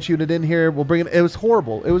get the bench unit in here. We'll bring it. It was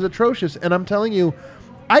horrible. It was atrocious. And I'm telling you,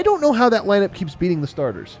 I don't know how that lineup keeps beating the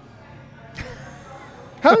starters.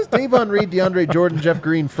 How is Davon Reed, DeAndre Jordan, Jeff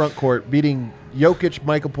Green front court beating Jokic,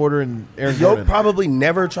 Michael Porter, and Aaron Yoke Gordon? probably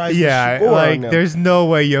never tries Yeah, to score like on them. there's no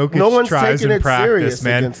way Jokic No one's tries taking in it practice, serious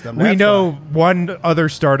man. against them. We That's know why. one other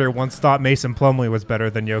starter once thought Mason Plumlee was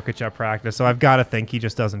better than Jokic at practice, so I've got to think he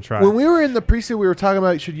just doesn't try. When we were in the preseason, we were talking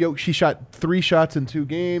about she shot 3 shots in 2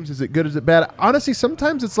 games. Is it good? Is it bad? Honestly,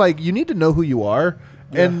 sometimes it's like you need to know who you are,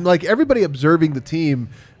 and like everybody observing the team.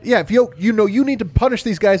 Yeah, if you need to punish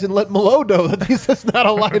these guys and let Malone know that that's not a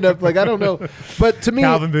lineup. Like I don't know, but to me,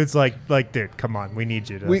 Calvin Booth's like, dude, come on, we need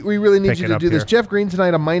you to. we really need pick you it to up do this. here. Jeff Green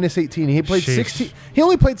tonight a -18. He played Sheesh. 16. He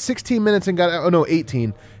only played 16 minutes and got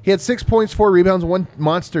 18. He had 6 points, 4 rebounds, 1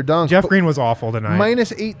 monster dunk. Jeff But Green was awful tonight.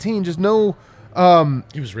 -18. Just no.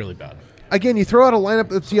 He was really bad. Again, you throw out a lineup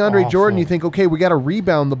that's DeAndre Awful. Jordan, you think, okay, we got to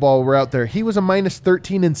rebound the ball when we're out there. He was a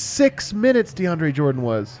 -13 in 6 minutes, DeAndre Jordan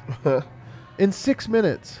was. In 6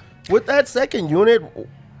 minutes. with that second unit,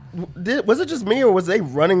 was it just me or was they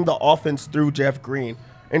running the offense through Jeff Green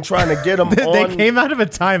and trying to get him They on? came out of a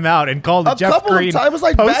timeout and called A Jeff couple Green of times, it was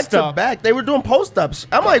like back to post-up. back. They were doing post ups.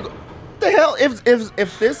 I'm like, what the hell?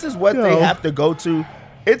 If this is what they have to go to,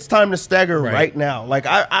 it's time to stagger right now. Like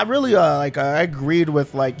I really I agreed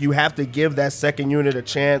with like you have to give that second unit a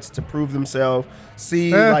chance to prove themselves.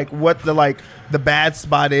 See like what the bad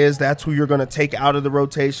spot is. That's who you're going to take out of the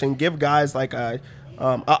rotation. Give guys like a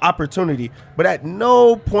opportunity. But at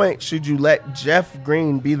no point should you let Jeff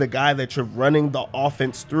Green be the guy that you're running the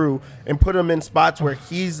offense through and put him in spots where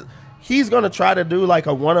he's going to try to do like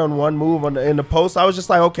a one-on-one move in the post. I was just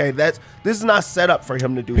like, okay, this is not set up for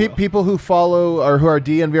him to do. Well. People who follow or who are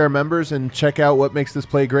DNVR members and check out what makes this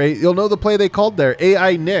play great, you'll know the play they called there.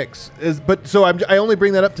 AI Knicks I only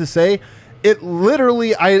bring that up to say it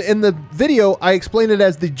literally. In the video I explained it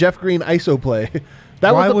as the Jeff Green ISO play.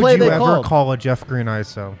 That Why was the would play you they ever called. call a Jeff Green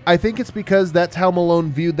ISO? I think it's because that's how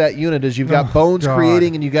Malone viewed that unit. Is you've got Bones God.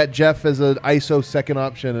 creating and you got Jeff as an ISO second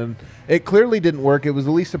option, and it clearly didn't work. It was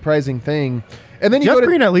the least surprising thing. And then you Jeff go to,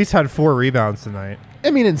 Green at least had 4 rebounds tonight. I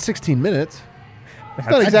mean, in 16 minutes. That's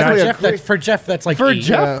not exactly that's- a For Jeff, that's like For 8.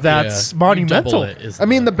 Jeff, that's monumental. You double it is I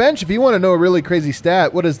mean, the the- bench. If you want to know a really crazy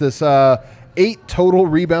stat, what is this? 8 total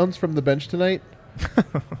rebounds from the bench tonight.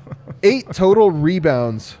 8 total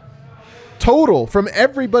rebounds. Total from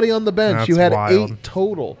everybody on the bench. That's You had wild. 8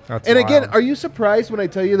 total. That's and again, wild. are you surprised when I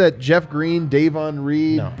tell you that Jeff Green, Davon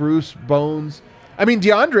Reed, No. Bruce Bones? I mean,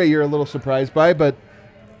 DeAndre, you're a little surprised by, but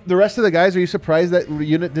the rest of the guys, are you surprised that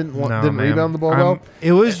unit didn't No, man. rebound the ball well?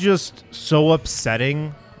 It was just so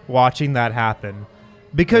upsetting watching that happen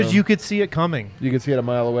because you could see it coming. You could see it a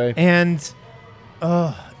mile away. And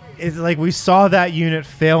it's like we saw that unit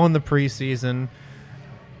fail in the preseason.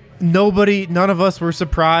 None of us were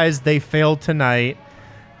surprised they failed tonight.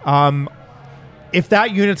 If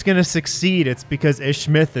that unit's going to succeed, it's because Ish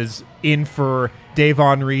Smith is in for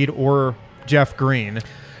Davon Reed or Jeff Green.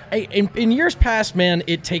 Hey, in years past, man,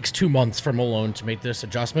 it takes 2 months for Malone to make this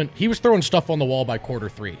adjustment. He was throwing stuff on the wall by quarter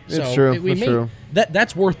 3. It's true. It's true.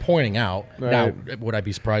 That's worth pointing out. Right. Now, would I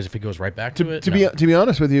be surprised if he goes right back to it? To No. be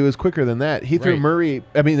honest with you, it was quicker than that. He threw Right. Murray.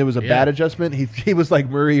 I mean, it was a bad adjustment. He was like,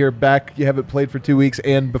 Murray, you're back. You haven't played for 2 weeks,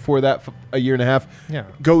 and before that, a year and a half. Yeah.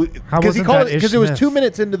 Go How because he wasn't called that it because Ish it was Smith? 2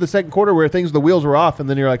 minutes into the second quarter where the wheels were off, and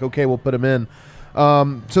then you're like, okay, we'll put him in.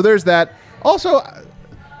 So there's that. Also,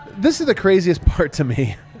 this is the craziest part to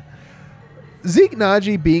me. Zeke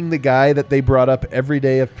Naji being the guy that they brought up every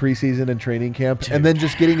day of preseason and training camp, and then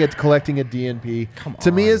just collecting a DNP,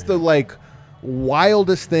 to me is the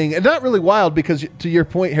wildest thing, and not really wild because to your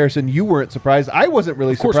point, Harrison, you weren't surprised. I wasn't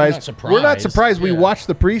really course we're not surprised. We're not surprised. surprised. We Yeah. watched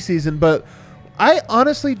the preseason, but I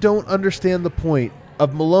honestly don't understand the point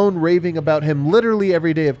of Malone raving about him literally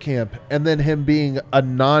every day of camp, and then him being a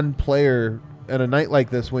non-player at a night like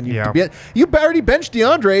this when you already benched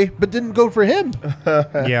DeAndre but didn't go for him.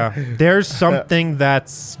 Yeah. There's something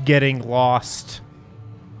that's getting lost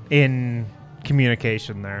in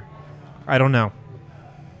communication there. I don't know.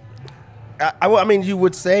 I mean, you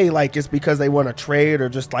would say like it's because they want to trade or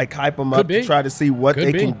just like hype them up be. to try to see what Could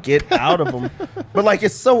they be. can get out of them. But like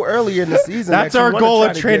it's so early in the season. That's that you our wanna goal try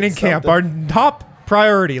at to training get camp. something. Our top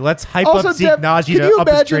priority. Let's hype Also, up Zeke Dev, Naji can to you up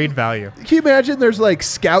his imagine- trade value. Can you imagine there's like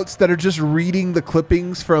scouts that are just reading the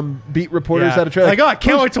clippings from beat reporters Yeah. out of trade? Like, oh, I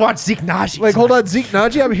can't wait to watch Zeke Naji. Like, hold on, Zeke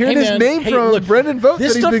Naji. I'm hearing Hey, his man, name hey, from look, Brendan Vogt.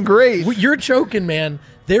 this That he's stuff- been great. You're joking, man.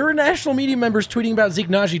 There are national media members tweeting about Zeke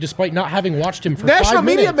Naji despite not having watched him for National 5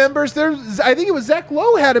 media minutes. members. There's, I think it was Zach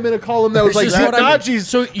Lowe had him in a column that was like This is Zeke what I mean. Naji's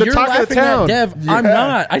So the you're talk of the laughing town. at Dev. I'm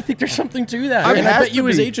not. I think there's something to that. It and I has bet you to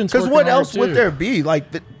his be. agents Because working what hard, else would too. there be?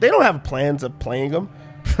 Like they don't have plans of playing them.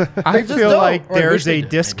 I just feel don't. like Or I wish there's they a did.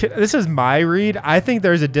 disconnect. This is my read. I think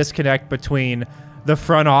there's a disconnect between the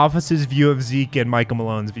front office's view of Zeke and Michael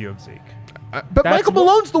Malone's view of Zeke. But That's Michael what-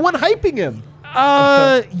 Malone's the one hyping him.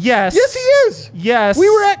 Yes. Yes, he is. Yes. We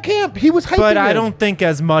were at camp. He was hyping But him. I don't think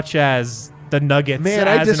as much as the Nuggets Man,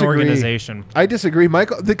 I as an disagree. organization. I disagree,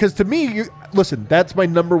 Michael, because to me, listen, that's my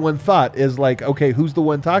number one thought is like, okay, who's the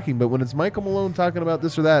one talking? But when it's Michael Malone talking about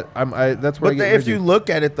this or that, that's where I But get if you rigid. look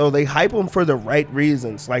at it though, they hype him for the right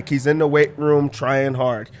reasons. Like he's in the weight room trying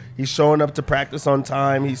hard. He's showing up to practice on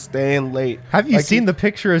time. He's staying late. Have you Like, seen the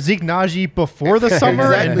picture of Zeke Naji before the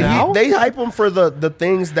summer and Exactly. now? They hype him for the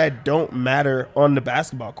things that don't matter on the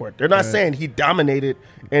basketball court. They're not saying he dominated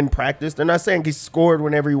in practice. They're not saying he scored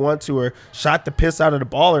whenever he wanted to or shot the piss out of the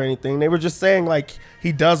ball or anything. They were just saying like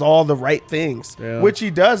he does all the right things, which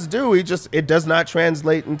he does do. It does not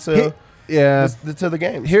translate into to the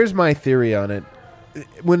game. Here's my theory on it.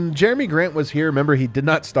 When Jeremy Grant was here, remember he did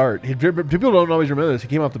not start. People don't always remember this. He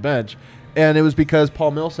came off the bench, and it was because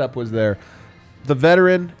Paul Millsap was there. The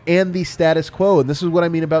veteran and the status quo, and this is what I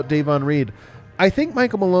mean about Davon Reed. I think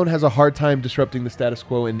Michael Malone has a hard time disrupting the status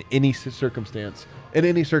quo in any circumstance.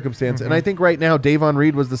 And I think right now Davon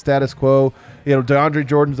Reed was the status quo. DeAndre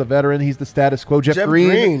Jordan's a veteran. He's the status quo. Jeff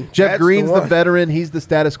Green's the veteran. He's the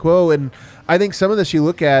status quo. And I think some of this you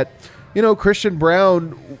look at, Christian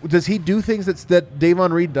Brown, does he do things that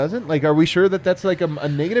Davon Reed doesn't? Like, are we sure that that's like a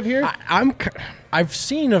negative here? I've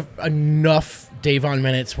seen enough Davon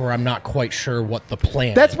minutes where I'm not quite sure what the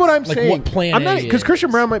plan That's is. what I'm like saying. What plan I'm not A because is. Christian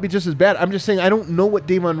Brown might be just as bad. I'm just saying I don't know what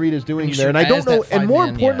Davon Reed is doing there, and I don't know. And more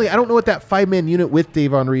importantly, I don't know what that 5-man unit with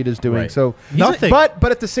Davon Reed is doing. Right. So Nothing. But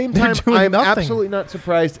at the same They're time, doing I'm nothing. absolutely not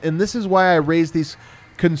surprised, and this is why I raised these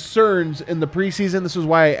concerns in the preseason. This is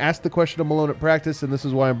why I asked the question of Malone at practice, and this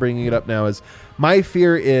is why I'm bringing it up now. Is my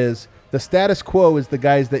fear is the status quo is the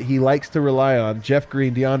guys that he likes to rely on: Jeff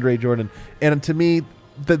Green, DeAndre Jordan, and to me.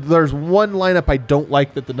 There's one lineup I don't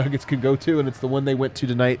like that the Nuggets can go to, and it's the one they went to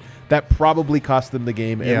tonight. That probably cost them the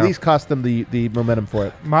game, at least cost them the momentum for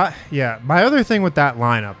it. My other thing with that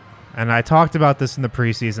lineup, and I talked about this in the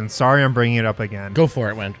preseason. Sorry, I'm bringing it up again. Go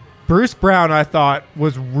for it, Wend. Bruce Brown, I thought,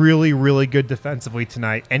 was really, really good defensively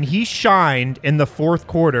tonight, and he shined in the fourth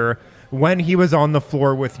quarter when he was on the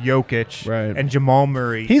floor with Jokic and Jamal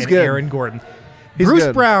Murray and good. Aaron Gordon. He's Bruce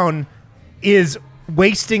good. Brown is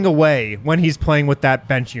wasting away when he's playing with that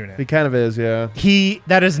bench unit. He kind of is, yeah.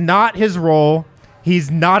 That is not his role. He's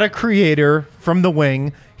not a creator from the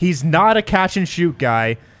wing. He's not a catch and shoot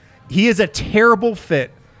guy. He is a terrible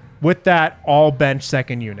fit with that all bench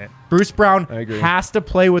second unit. Bruce Brown has to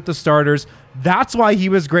play with the starters. That's why he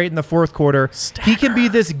was great in the fourth quarter. He can be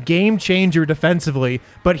this game changer defensively,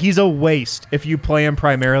 but he's a waste if you play him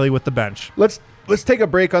primarily with the bench. Let's take a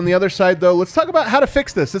break. On the other side, though, let's talk about how to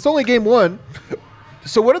fix this. It's only game one.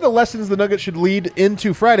 So what are the lessons the Nuggets should lead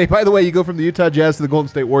into Friday? By the way, you go from the Utah Jazz to the Golden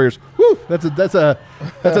State Warriors. Woo! That's a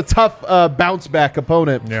tough bounce back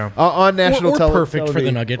opponent on national television. Or perfect for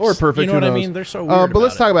the Nuggets. Or perfect. You know who what I knows? mean? They're so weird But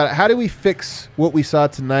let's about talk about it. How do we fix what we saw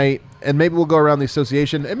tonight? And maybe we'll go around the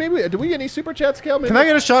association. And maybe do we get any super chats, Cal? Can I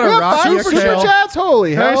get a shot we of have Rakia? 5 super chats.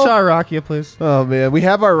 Holy Can I hell! get a shot of Rakia, please? Oh man, we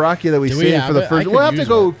have our Rakia that we Do we saved have for the it? I first. could We'll have to use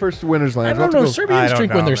go one. first to winners line. I don't know. Serbians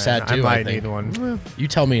drink when they're sad too. I might think. need one. You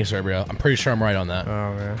tell me, Serbia. I'm pretty sure I'm right on that.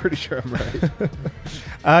 Oh man. Pretty sure I'm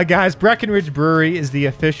right. Guys, Breckenridge Brewery is the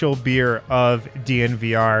official beer of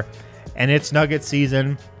DNVR, and it's Nugget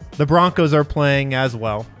season. The Broncos are playing as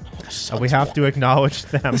well. We have to acknowledge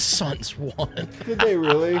them. The Suns won. Did they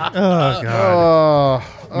really? Oh God!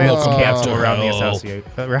 May it's oh. cancel around the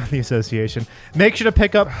association. Make sure to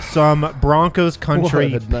pick up some Broncos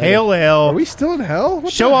Country What a night. Pale Ale. Are we still in hell?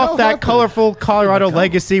 What Show the off hell that happened? colorful Colorado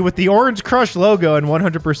legacy with the Orange Crush logo and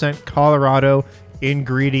 100% Colorado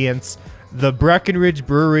ingredients. The Breckenridge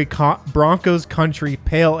Brewery Broncos Country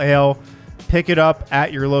Pale Ale. Pick it up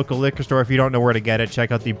at your local liquor store. If you don't know where to get it,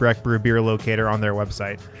 check out the Breck Brew Beer Locator on their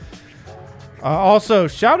website. Also,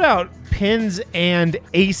 shout out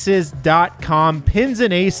pinsandaces.com. Pins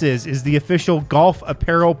and Aces is the official golf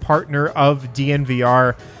apparel partner of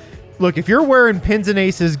DNVR. Look, if you're wearing Pins and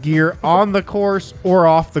Aces gear on the course or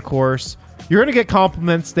off the course, you're going to get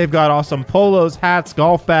compliments. They've got awesome polos, hats,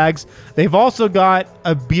 golf bags. They've also got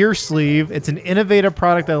a beer sleeve. It's an innovative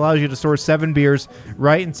product that allows you to store 7 beers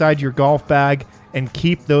right inside your golf bag and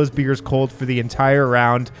keep those beers cold for the entire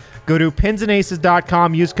round. Go to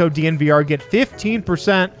pinsandaces.com, use code DNVR, get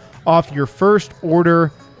 15% off your first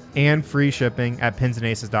order and free shipping at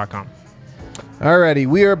pinsandaces.com. Alrighty,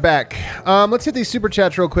 we are back. Let's hit these super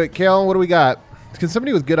chats real quick. Kale, what do we got? Can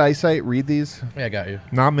somebody with good eyesight read these? Yeah, I got you.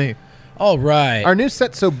 Not me. All right. Our new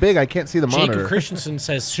set's so big I can't see the Jacob monitor. Christensen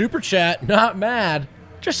says, Super Chat, not mad,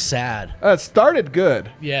 just sad. It started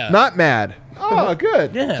good. Yeah. Not mad. Oh,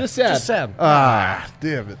 good. Yeah, Just sad. just sad. Ah,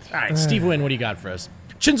 damn it. All right, Steve Wynn, what do you got for us?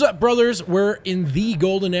 Chins up, brothers. We're in the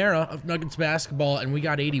golden era of Nuggets basketball, and we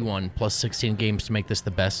got 81 plus 16 games to make this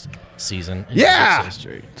the best season in Yeah. Nuggets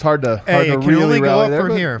history. It's hard to, Hey, it can really only go rally up there, from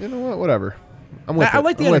but here. You know what? Whatever. I'm with it. I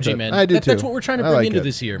like the I'm with energy, it. man. I do too. That's what we're trying to I bring like into it.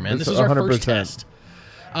 this year, man. It's This is our 100%. first test.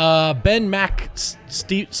 Ben Mac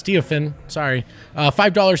Steofan, sorry,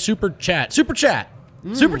 $5 super chat. Super chat.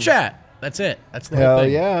 Super chat. That's it. That's the whole Hell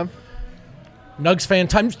thing. yeah. Nugs fan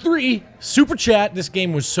times 3 super chat. This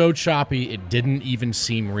game was so choppy it didn't even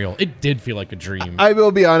seem real. It did feel like a dream. I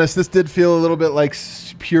will be honest. This did feel a little bit like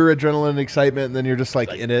pure adrenaline and excitement, and then you're just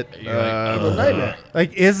like in it. Nightmare.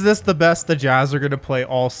 Like, is this the best the Jazz are going to play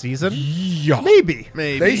all season? Yeah. Maybe.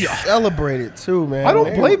 They celebrated too, man. I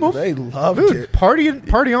don't blame 'em. They loved Dude, it.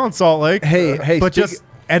 party on Salt Lake. Hey, but speak- just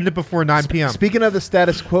end it before 9 p.m. Speaking of the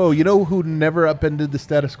status quo, you know who never upended the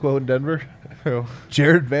status quo in Denver? Who?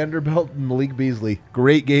 Jared Vanderbilt and Malik Beasley.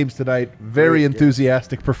 Great games tonight. Very Great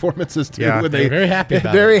enthusiastic performances too. Yeah. when They're very happy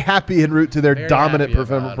about very it. happy en route to their Very dominant happy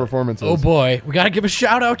about it. performances. Oh boy, we got to give a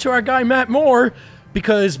shout out to our guy Matt Moore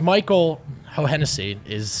because Michael Hennessy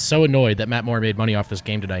is so annoyed that Matt Moore made money off this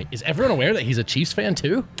game tonight. Is everyone aware that he's a Chiefs fan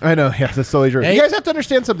too? I know. Yeah, that's totally true. Hey. You guys have to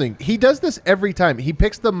understand something. He does this every time. He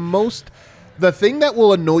picks the thing that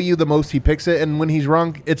will annoy you the most, he picks it, and when he's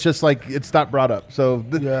wrong, it's just like it's not brought up. So,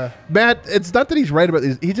 Yeah. Matt, it's not that he's right about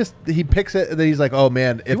this. He picks it, and then he's like, "Oh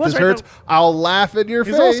man, if was this right, hurts, though. I'll laugh in your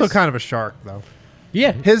He's face." also kind of a shark, though.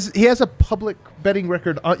 Yeah, He has a public betting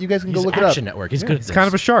record. You guys can he's go look it Action up. Network. He's good. At He's this. kind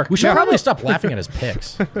of a shark. We should Yeah. probably stop laughing at his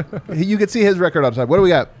picks. You can see his record on top. What do we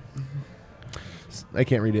got? I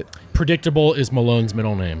can't read it. Predictable is Malone's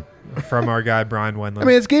middle name. From our guy Brian Wendland. I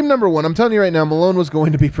mean, it's game number one. I'm telling you right now, Malone was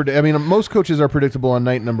going to be I mean, most coaches are predictable on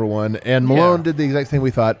night number one, and Malone Yeah. did the exact thing we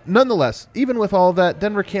thought. Nonetheless, even with all of that,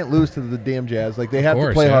 Denver can't lose to the damn Jazz. Like, they have to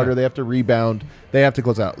course, play yeah. harder. They have to rebound. They have to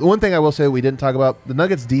close out. The one thing I will say we didn't talk about, the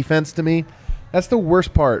Nuggets defense to me, that's the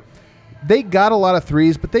worst part. They got a lot of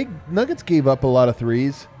threes, but Nuggets gave up a lot of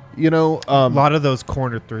threes. You know, a lot of those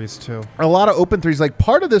corner threes, too. a lot of open threes. Like,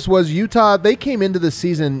 part of this was Utah. They came into the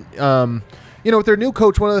season, with their new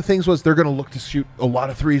coach. One of the things was they're going to look to shoot a lot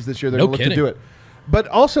of threes this year. They're No going to look to kidding. do it. But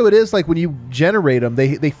also, it is like when you generate them,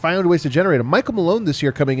 they found ways to generate them. Michael Malone this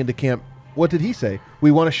year coming into camp, what did he say?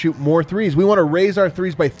 We want to shoot more threes. We want to raise our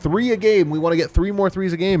threes by 3 a game. We want to get 3 more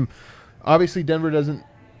threes a game. Obviously, Denver doesn't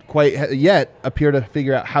quite yet appear to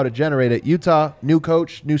figure out how to generate it. Utah, new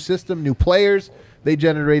coach, new system, new players. They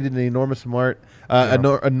generated an enormous amount, and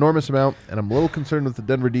I'm a little concerned with the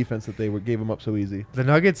Denver defense that gave them up so easy. The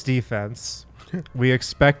Nuggets defense, we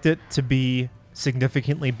expect it to be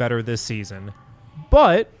significantly better this season.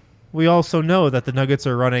 But we also know that the Nuggets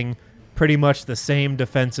are running pretty much the same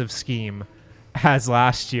defensive scheme as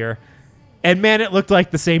last year. And, man, it looked like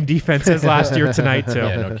the same defense as last year tonight, too.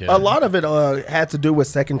 Yeah, no kidding. A lot of it had to do with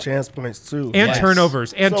second chance points too. And Yes. turnovers.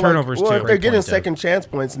 So, like, Turnovers, well, too. if they're getting point, Dave. second chance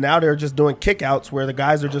points, now they're just doing kickouts where the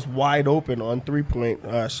guys are just wide open on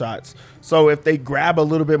 3-point shots. So if they grab a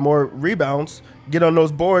little bit more rebounds, get on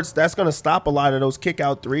those boards, that's going to stop a lot of those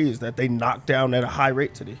kick-out threes that they knocked down at a high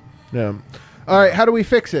rate today. Yeah. All right, how do we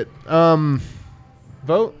fix it?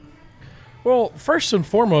 Vote? Well, first and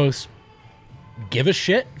foremost, give a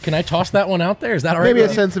shit. Can I toss that one out there? Is that all right? Maybe a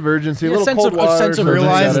with you? sense of urgency, Yeah, a little sense cold of- a water. sense of so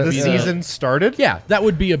Realize it's the gotta- Yeah. season started. Yeah, that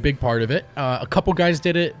would be a big part of it. A couple guys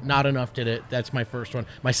did it. Not enough did it. That's my first one.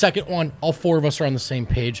 My second one, all 4 of us are on the same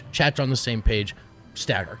page. Chat's on the same page.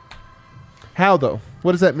 Stagger. How, though?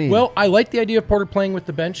 What does that mean? Well, I like the idea of Porter playing with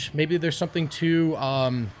the bench. Maybe there's something to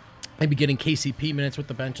maybe getting KCP minutes with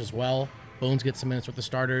the bench as well. Bones gets some minutes with the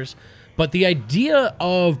starters. But the idea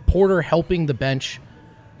of Porter helping the bench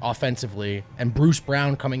offensively and Bruce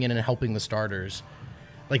Brown coming in and helping the starters,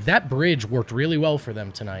 like that bridge worked really well for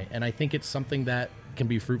them tonight. And I think it's something that can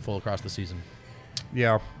be fruitful across the season.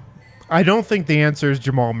 Yeah. I don't think the answer is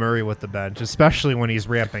Jamal Murray with the bench, especially when he's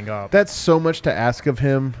ramping up. that's so much to ask of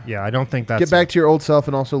him. Yeah, I don't think that's Get back to your old self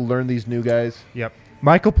and also learn these new guys. Yep.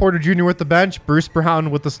 Michael Porter Jr. with the bench, Bruce Brown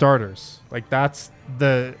with the starters. Like, that's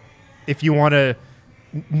if you want to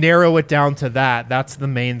narrow it down to that, that's the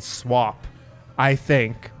main swap, I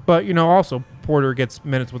think. But, also Porter gets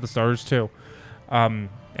minutes with the starters too. And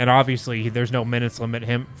obviously there's no minutes limit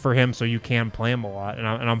for him, so you can play him a lot, and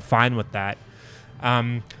I'm fine with that.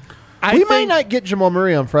 We might not get Jamal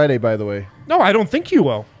Murray on Friday, by the way. No, I don't think you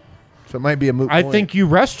will. So it might be a moot I point. think you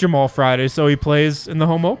rest Jamal Friday so he plays in the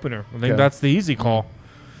home opener. I think Okay. that's the easy call.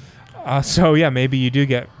 So, yeah, maybe you do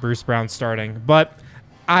get Bruce Brown starting. But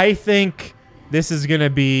I think this is going to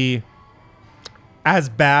be as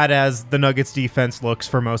bad as the Nuggets defense looks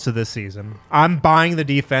for most of this season. I'm buying the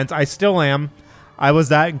defense. I still am. I was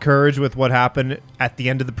that encouraged with what happened at the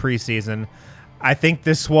end of the preseason. I think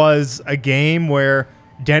this was a game where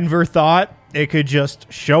Denver thought it could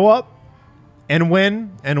just show up and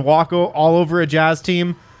win and walk all over a Jazz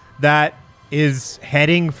team that is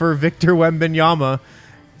heading for Victor Wembanyama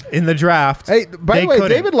in the draft. Hey, by They the way,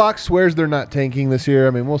 couldn't. David Locke swears they're not tanking this year.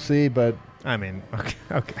 I mean, we'll see, but I mean, okay.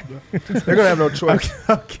 They're going to have no choice.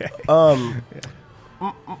 Okay.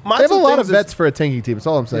 My they have a two lot of things is- vets for a tanking team. That's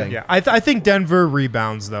all I'm saying. Yeah, I think Denver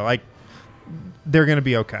rebounds, though. Like, they're going to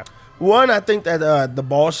be okay. One, I think that the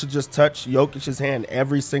ball should just touch Jokic's hand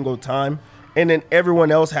every single time, and then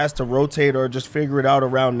everyone else has to rotate or just figure it out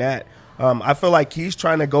around that. I feel like he's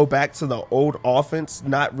trying to go back to the old offense,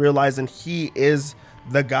 not realizing he is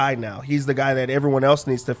the guy now. He's the guy that everyone else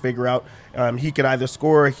needs to figure out. He could either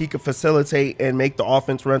score, he could facilitate and make the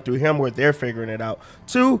offense run through him where they're figuring it out.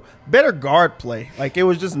 2, better guard play. Like, it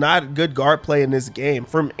was just not good guard play in this game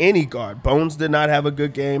from any guard. Bones did not have a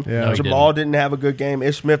good game. Yeah. No, he Jamal didn't have a good game.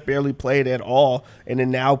 Ish Smith barely played at all, and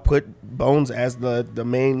then now put Bones as the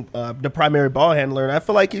main, the primary ball handler. And I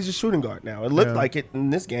feel like he's a shooting guard now. It looked like it in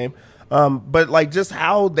this game. But like just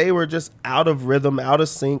how they were just out of rhythm, out of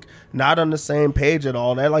sync, not on the same page at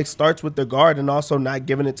all. That like starts with the guard and also not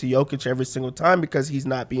giving it to Jokic every single time because he's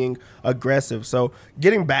not being aggressive. So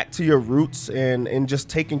getting back to your roots and just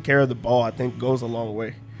taking care of the ball, I think goes a long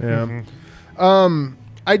way. Yeah.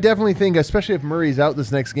 I definitely think, especially if Murray's out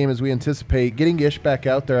this next game as we anticipate, getting Ish back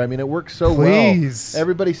out there, I mean, it works so Please. well.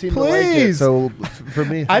 Everybody seemed to like it. Please. So for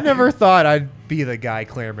me, I never thought I'd be the guy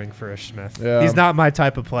clamoring for Ish Smith. Yeah. He's not my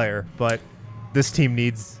type of player, but this team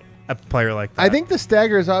needs a player like that. I think the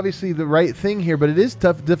stagger is obviously the right thing here, but it is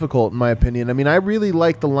difficult in my opinion. I mean, I really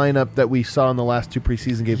like the lineup that we saw in the last 2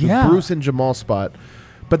 preseason games with Bruce and Jamal spot.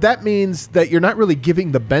 But that means that you're not really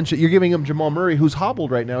giving the bench. You're giving him Jamal Murray, who's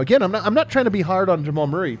hobbled right now. Again, I'm not trying to be hard on Jamal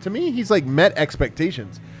Murray. To me, he's like met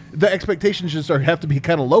expectations. The expectations just have to be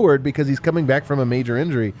kind of lowered because he's coming back from a major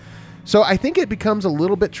injury. So I think it becomes a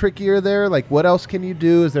little bit trickier there. Like, what else can you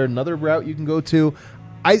do? Is there another route you can go to?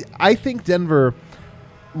 I think Denver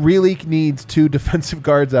really needs 2 defensive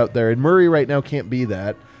guards out there, and Murray right now can't be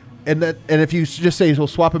that. And if you just say we'll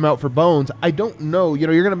swap him out for Bones, I don't know. You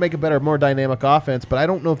know, you're going to make a better, more dynamic offense, but I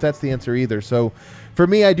don't know if that's the answer either. So, for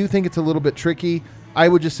me, I do think it's a little bit tricky. I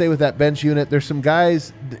would just say with that bench unit, there's some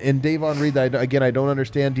guys in Davon Reed that I don't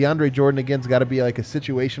understand. DeAndre Jordan again's got to be like a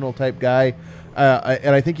situational type guy,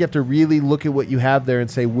 and I think you have to really look at what you have there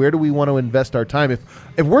and say, where do we want to invest our time?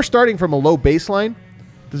 If we're starting from a low baseline,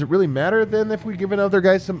 does it really matter then if we give another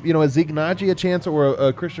guy some, a Zeke Naji a chance or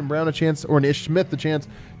a Christian Brown a chance or an Ish Smith a chance?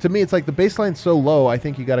 To me, it's like the baseline's so low, I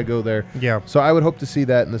think you got to go there. Yeah. So I would hope to see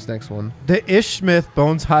that in this next one. The Ish Smith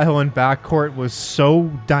Bones Highland backcourt was so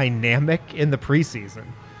dynamic in the preseason.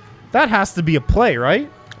 That has to be a play, right?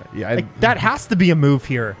 Yeah. That has to be a move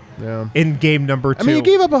here in game number 2. I mean, you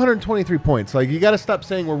gave up 123 points. Like, you got to stop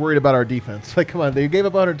saying we're worried about our defense. Like, come on, you gave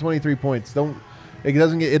up 123 points. It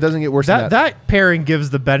doesn't get worse than that. That pairing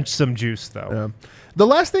gives the bench some juice, though. Yeah. The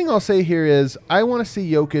last thing I'll say here is I want to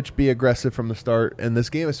see Jokic be aggressive from the start in this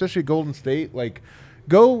game, especially Golden State. Like,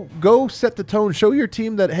 go set the tone. Show your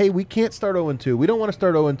team that, hey, we can't start 0-2. We don't want to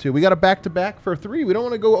start 0-2. We got a back-to-back for 3. We don't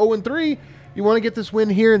want to go 0-3. You want to get this win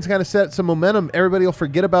here and kind of set some momentum. Everybody will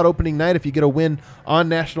forget about opening night if you get a win on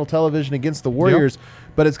national television against the Warriors. Yep.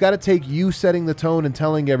 But it's got to take you setting the tone and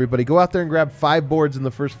telling everybody, go out there and grab 5 boards in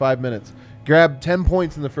the first 5 minutes. Grab 10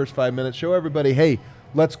 points in the first 5 minutes. Show everybody, hey,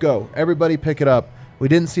 let's go. Everybody pick it up. We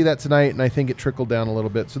didn't see that tonight, and I think it trickled down a little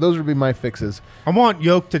bit. So those would be my fixes. I want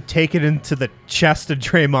Yoke to take it into the chest of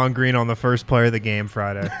Draymond Green on the first play of the game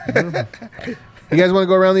Friday. You guys want to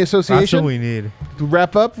go around the association? That's what we need. To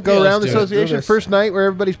wrap up, go around the do association. First night where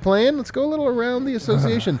everybody's playing. Let's go a little around the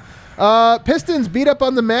association. Pistons beat up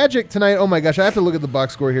on the Magic tonight. Oh my gosh, I have to look at the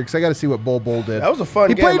box score here because I got to see what Bol did. That was a fun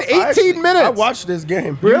game. He played 18 minutes. I watched this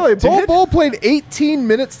game. Really? Bol played 18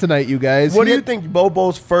 minutes tonight, you guys. What do you think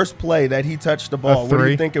Bobo's first play that he touched the ball? What do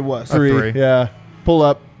you think it was? 3. Yeah. Pull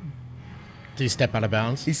up. Did he step out of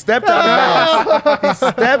bounds? He stepped out of bounds. He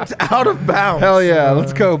stepped out of bounds. Hell yeah.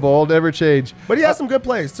 Let's go, Bol. Never change. But he had some good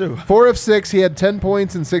plays, too. 4 of 6. He had 10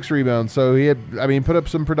 points and 6 rebounds. So he had, put up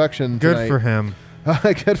some production tonight. Good for him.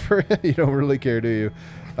 Good for him. You don't really care, do you?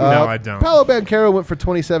 No, I don't. Paolo Banchero went for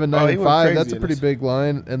 27, 9, and 5. That's a pretty this. Big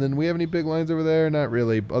line. And then we have any big lines over there? Not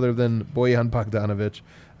really, other than Bojan Bogdanovic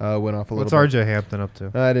went off a little What's bit. RJ Hampton up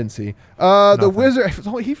to? I didn't see. The Wizard,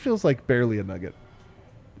 he feels like barely a Nugget.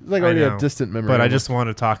 It's like already a distant memory. But I just want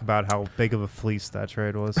to talk about how big of a fleece that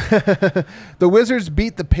trade was. The Wizards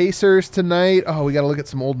beat the Pacers tonight. Oh, we got to look at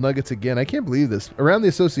some old Nuggets again. I can't believe this. Around the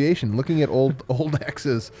association, looking at old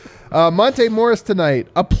X's. Monte Morris tonight,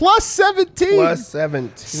 a plus 17. Plus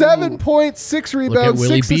 17. 7 points, 6 rebounds,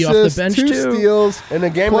 Willie 6 B assists, off the bench 2 too. steals. In the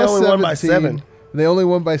game, they plus only won by 17. 7. They only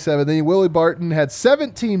won by 7. Then Willie Barton had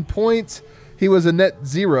 17 points. He was a net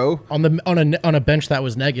 0 on a bench that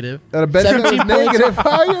was negative. On a bench that was negative.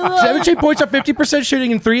 Oh, you're right. 17 points on 50%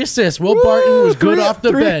 shooting and 3 assists. Will Barton was good off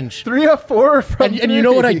the bench. 3 of 4 from and you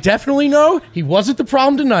know what I definitely know? He wasn't the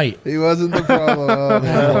problem tonight. He wasn't the problem.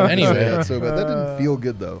 Oh, Anyway. that's so bad. That didn't feel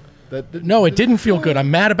good though. No, it didn't feel good.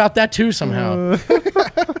 I'm mad about that too somehow.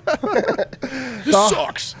 This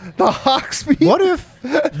sucks. The Hawks beat. What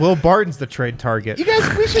if Will Barton's the trade target? You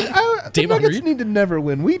guys, we should. The Davon Nuggets Reed? need to never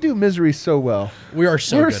win. We do misery so well. We are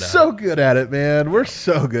so We're good at so it. good at it, man. We're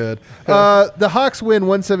so good. The Hawks win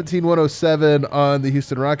 117-107 on the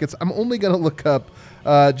Houston Rockets. I'm only going to look up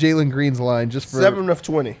Jalen Green's line just for 7 of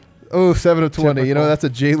 20. Oh, 7 of 20. You know, that's a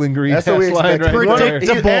Jalen Green That's what we line expected. right there.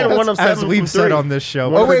 Predictable, He had one of as 7 we've from said 3. on this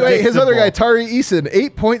show. Oh, wait. His other guy, Predictable. Tari Eason,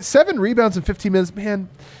 8.7 rebounds in 15 minutes. Man,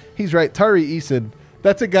 he's right. Tari Eason.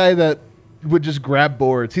 That's a guy that would just grab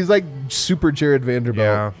boards. He's like super Jared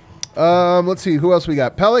Vanderbilt. Yeah. Let's see. Who else we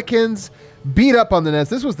got? Pelicans beat up on the Nets.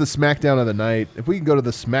 This was the smackdown of the night. If we can go to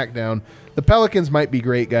the smackdown, the Pelicans might be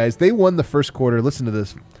great, guys. They won the first quarter. Listen to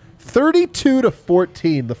this.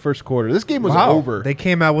 32-14 the first quarter. This game was over. They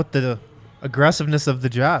came out with the aggressiveness of the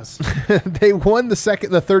Jazz. They won the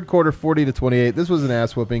third quarter 40-28. This was an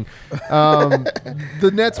ass whooping.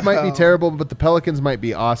 The Nets might be terrible, but the Pelicans might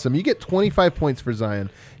be awesome. You get 25 points for Zion.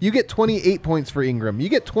 You get 28 points for Ingram. You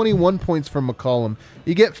get 21 points for McCollum.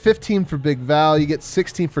 You get 15 for Big Val. You get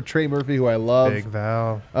 16 for Trey Murphy, who I love. Big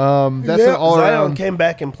Val. That's an all Zion around. came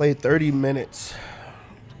back and played 30 minutes.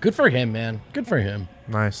 Good for him, man. Good for him.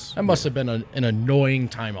 Nice. That must have been an annoying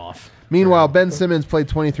time off. Meanwhile, Ben Simmons played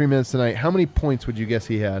 23 minutes tonight. How many points would you guess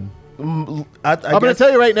he had? I'm I'm going to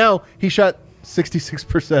tell you right now, he shot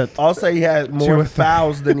 66%. I'll say he had more 2 of 3.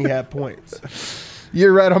 fouls than he had points.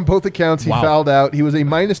 You're right on both accounts. He Wow. fouled out. He was a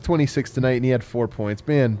minus 26 tonight, and he had 4 points.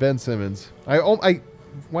 Man, Ben Simmons.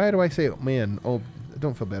 Why do I say, man? Oh, I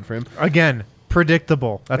don't feel bad for him. Again,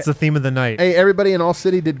 predictable. That's the theme of the night. Hey, everybody in All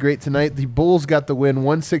City did great tonight. The Bulls got the win,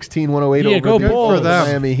 116-108 Yeah, over go the Bulls.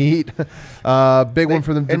 Miami Heat. Big one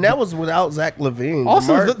for them. And that was without Zach LaVine.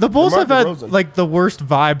 Also, the Bulls have had DeRozan. like the worst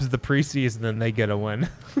vibes of the preseason, and they get a win.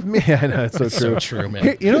 Man, I know, it's so true. So true, man.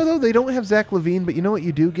 Here, you know, though, they don't have Zach LaVine, but you know what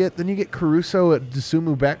you do get? Then you get Caruso at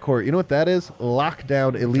Desumu backcourt. You know what that is?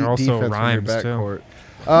 Lockdown elite Also defense rhymes, from too. your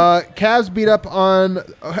backcourt. Cavs beat up on...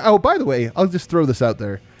 Oh, by the way, I'll just throw this out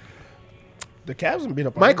there. the Cavs have beat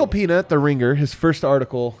up on Michael anyone. Peanut, the Ringer, his first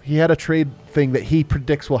article, he had a trade thing that he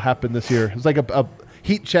predicts will happen this year. It was like a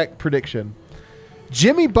heat check prediction.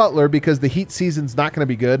 Jimmy Butler, because the Heat season's not going to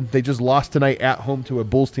be good. They just lost tonight at home to a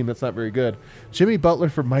Bulls team that's not very good. Jimmy Butler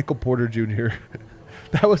for Michael Porter Jr.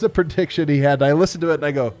 That was a prediction he had. And I listened to it and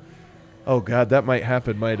I go, oh, God, that might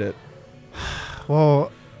happen, might it?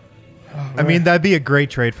 Well, I mean, that'd be a great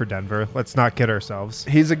trade for Denver. Let's not kid ourselves.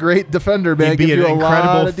 He's a great defender, man. He'd be Gives an you a incredible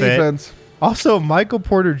lot of fit. defense. Also, Michael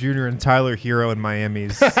Porter Jr. and Tyler Hero in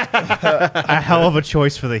Miami's a hell of a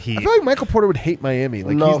choice for the Heat. I feel like Michael Porter would hate Miami.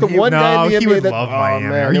 Like No, he's the he- one guy No, in the he NBA would that love Oh, Miami.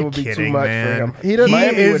 man, Are it you would be too kidding, much for man? him. He doesn't-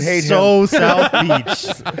 Miami is would hate so South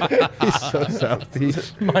Beach. he's so South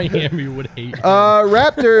Beach. Miami would hate him.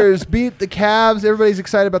 Raptors beat the Cavs. Everybody's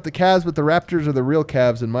excited about the Cavs, but the Raptors are the real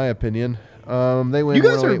Cavs, in my opinion. They win You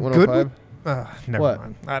guys are 108-105. good. Never What?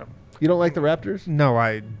 mind. I don't. You don't like the Raptors? No,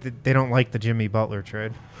 they don't like the Jimmy Butler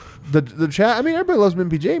trade. The chat. I mean, everybody loves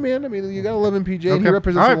MPJ, man. I mean, you gotta love MPJ. And he Okay.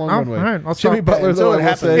 represents All a long right, runway. all right, I'll Jimmy stop. Butler, Until though, it I will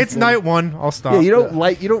happens. say. It's night one. I'll stop. Yeah, you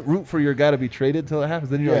don't root for your guy to be traded till it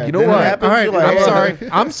happens. Then you're Yeah, like, you know then it what? happens. All right, You're like, I'm hey, sorry.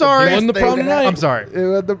 I'm sorry. He wasn't the thing problem that tonight. I'm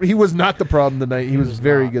sorry. He was not the problem tonight. He was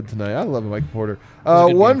very good tonight. I love Mike Porter.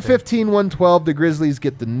 was a good game for him. 115-112. The Grizzlies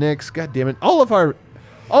get the Knicks. God damn it! All of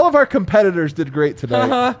our competitors did great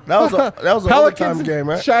tonight. That was an overtime game,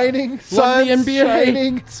 right? Shining, Love the Suns NBA.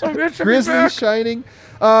 shining, So good to be Grizzlies back. shining.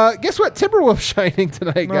 Guess what? Timberwolves shining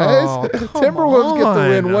tonight, guys. Oh, come Timberwolves get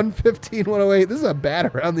the win, on. 115-108. This is a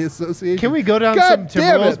bad around the association. Can we go down God some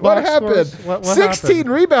damn Timberwolves it! What box happened? scores? What 16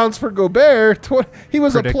 happened? rebounds for Gobert. He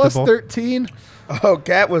was a plus Predictable. 13. Oh,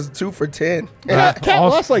 Cat was 2 for 10. Cat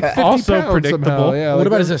also- lost like 50 also pounds predictable. somehow. Yeah, What like,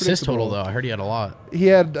 about that his was assist total, predictable. though? I heard he had a lot. He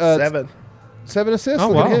had 7. assists. Oh,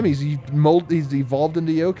 Look wow. at him. He's evolved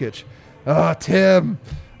into Jokic. Tim.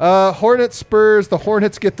 Hornets Spurs. The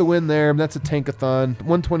Hornets get the win there. That's a tankathon.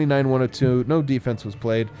 129-102. No defense was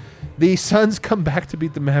played. The Suns come back to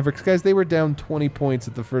beat the Mavericks. Guys, they were down 20 points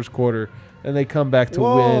at the first quarter, and they come back to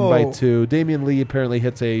win by Whoa. 2. Damian Lee apparently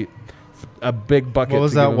hits a big bucket. What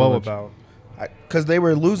was to give that him woe a win. about? Because they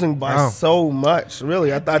were losing by Oh. so much.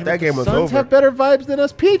 Really, I thought that game was Suns over. have better vibes than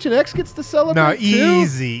us. Peach and X gets to celebrate No, too.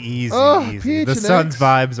 easy. Oh, The Peach and Suns' X.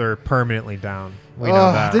 vibes are permanently down. We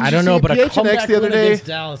know that. Did I you don't know, see but a PHNX comeback the other win day? against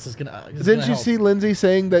Dallas is gonna. Didn't you see Lindsay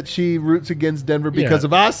saying that she roots against Denver because Yeah.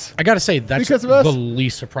 of us? I gotta say that's Because of us? the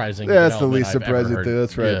least surprising. Yeah, that's the development least I've ever surprising heard. thing.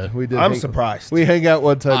 That's right. Yeah. We did. I'm surprised. We hang out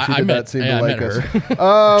one time. She I did met, not seem yeah, to I like met us.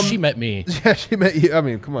 her. She met me. Yeah, she met you. I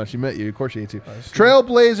mean, come on, she met you. Of course she hates you.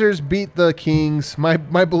 Trailblazers beat the Kings. My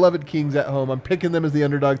beloved Kings at home. I'm picking them as the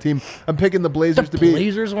underdog team. I'm picking the Blazers to beat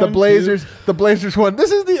Blazers the won, Blazers. The Blazers won.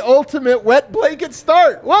 This is the ultimate wet blanket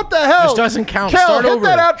start. What the hell? This doesn't count. Kel, Start hit over.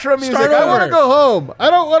 that outro music. Start I want to over. go home. I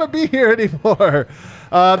don't want to be here anymore.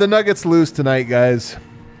 The Nuggets lose tonight, guys.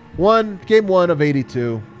 Game one of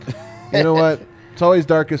 82. You know what? It's always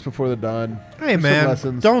darkest before the dawn. Hey, There's some man,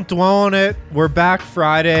 lessons. don't dwell on it. We're back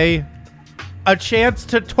Friday. A chance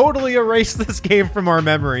to totally erase this game from our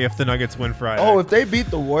memory if the Nuggets win Friday. Oh, if they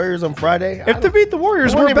beat the Warriors on Friday, if they beat the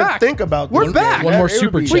Warriors, I we're wouldn't even back. think about We're this back. game. One more It would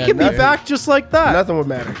super be- We chat. can be Nothing. back just like that. Nothing would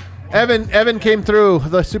matter. Evan came through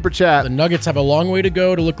the super chat. The Nuggets have a long way to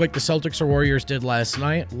go to look like the Celtics or Warriors did last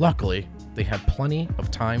night. Luckily, they had plenty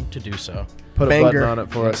of time to do so. Put a Banger. button on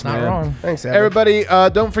it for us. It's not man. wrong. Thanks, Evan. Everybody,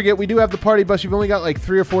 don't forget we do have the party bus. You've only got like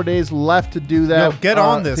 3 or 4 days left to do that. Yo, get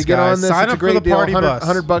on this, To get guys. on this, Sign it's up a for great the deal. party bus.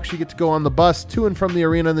 $100 you get to go on the bus to and from the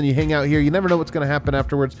arena, and then you hang out here. You never know what's going to happen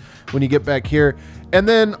afterwards when you get back here. And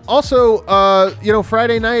then also,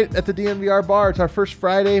 Friday night at the DNVR bar. It's our first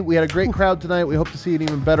Friday. We had a great crowd tonight. We hope to see an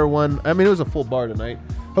even better one. I mean, it was a full bar tonight.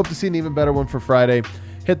 Hope to see an even better one for Friday.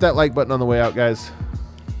 Hit that like button on the way out, guys.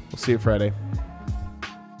 We'll see you Friday.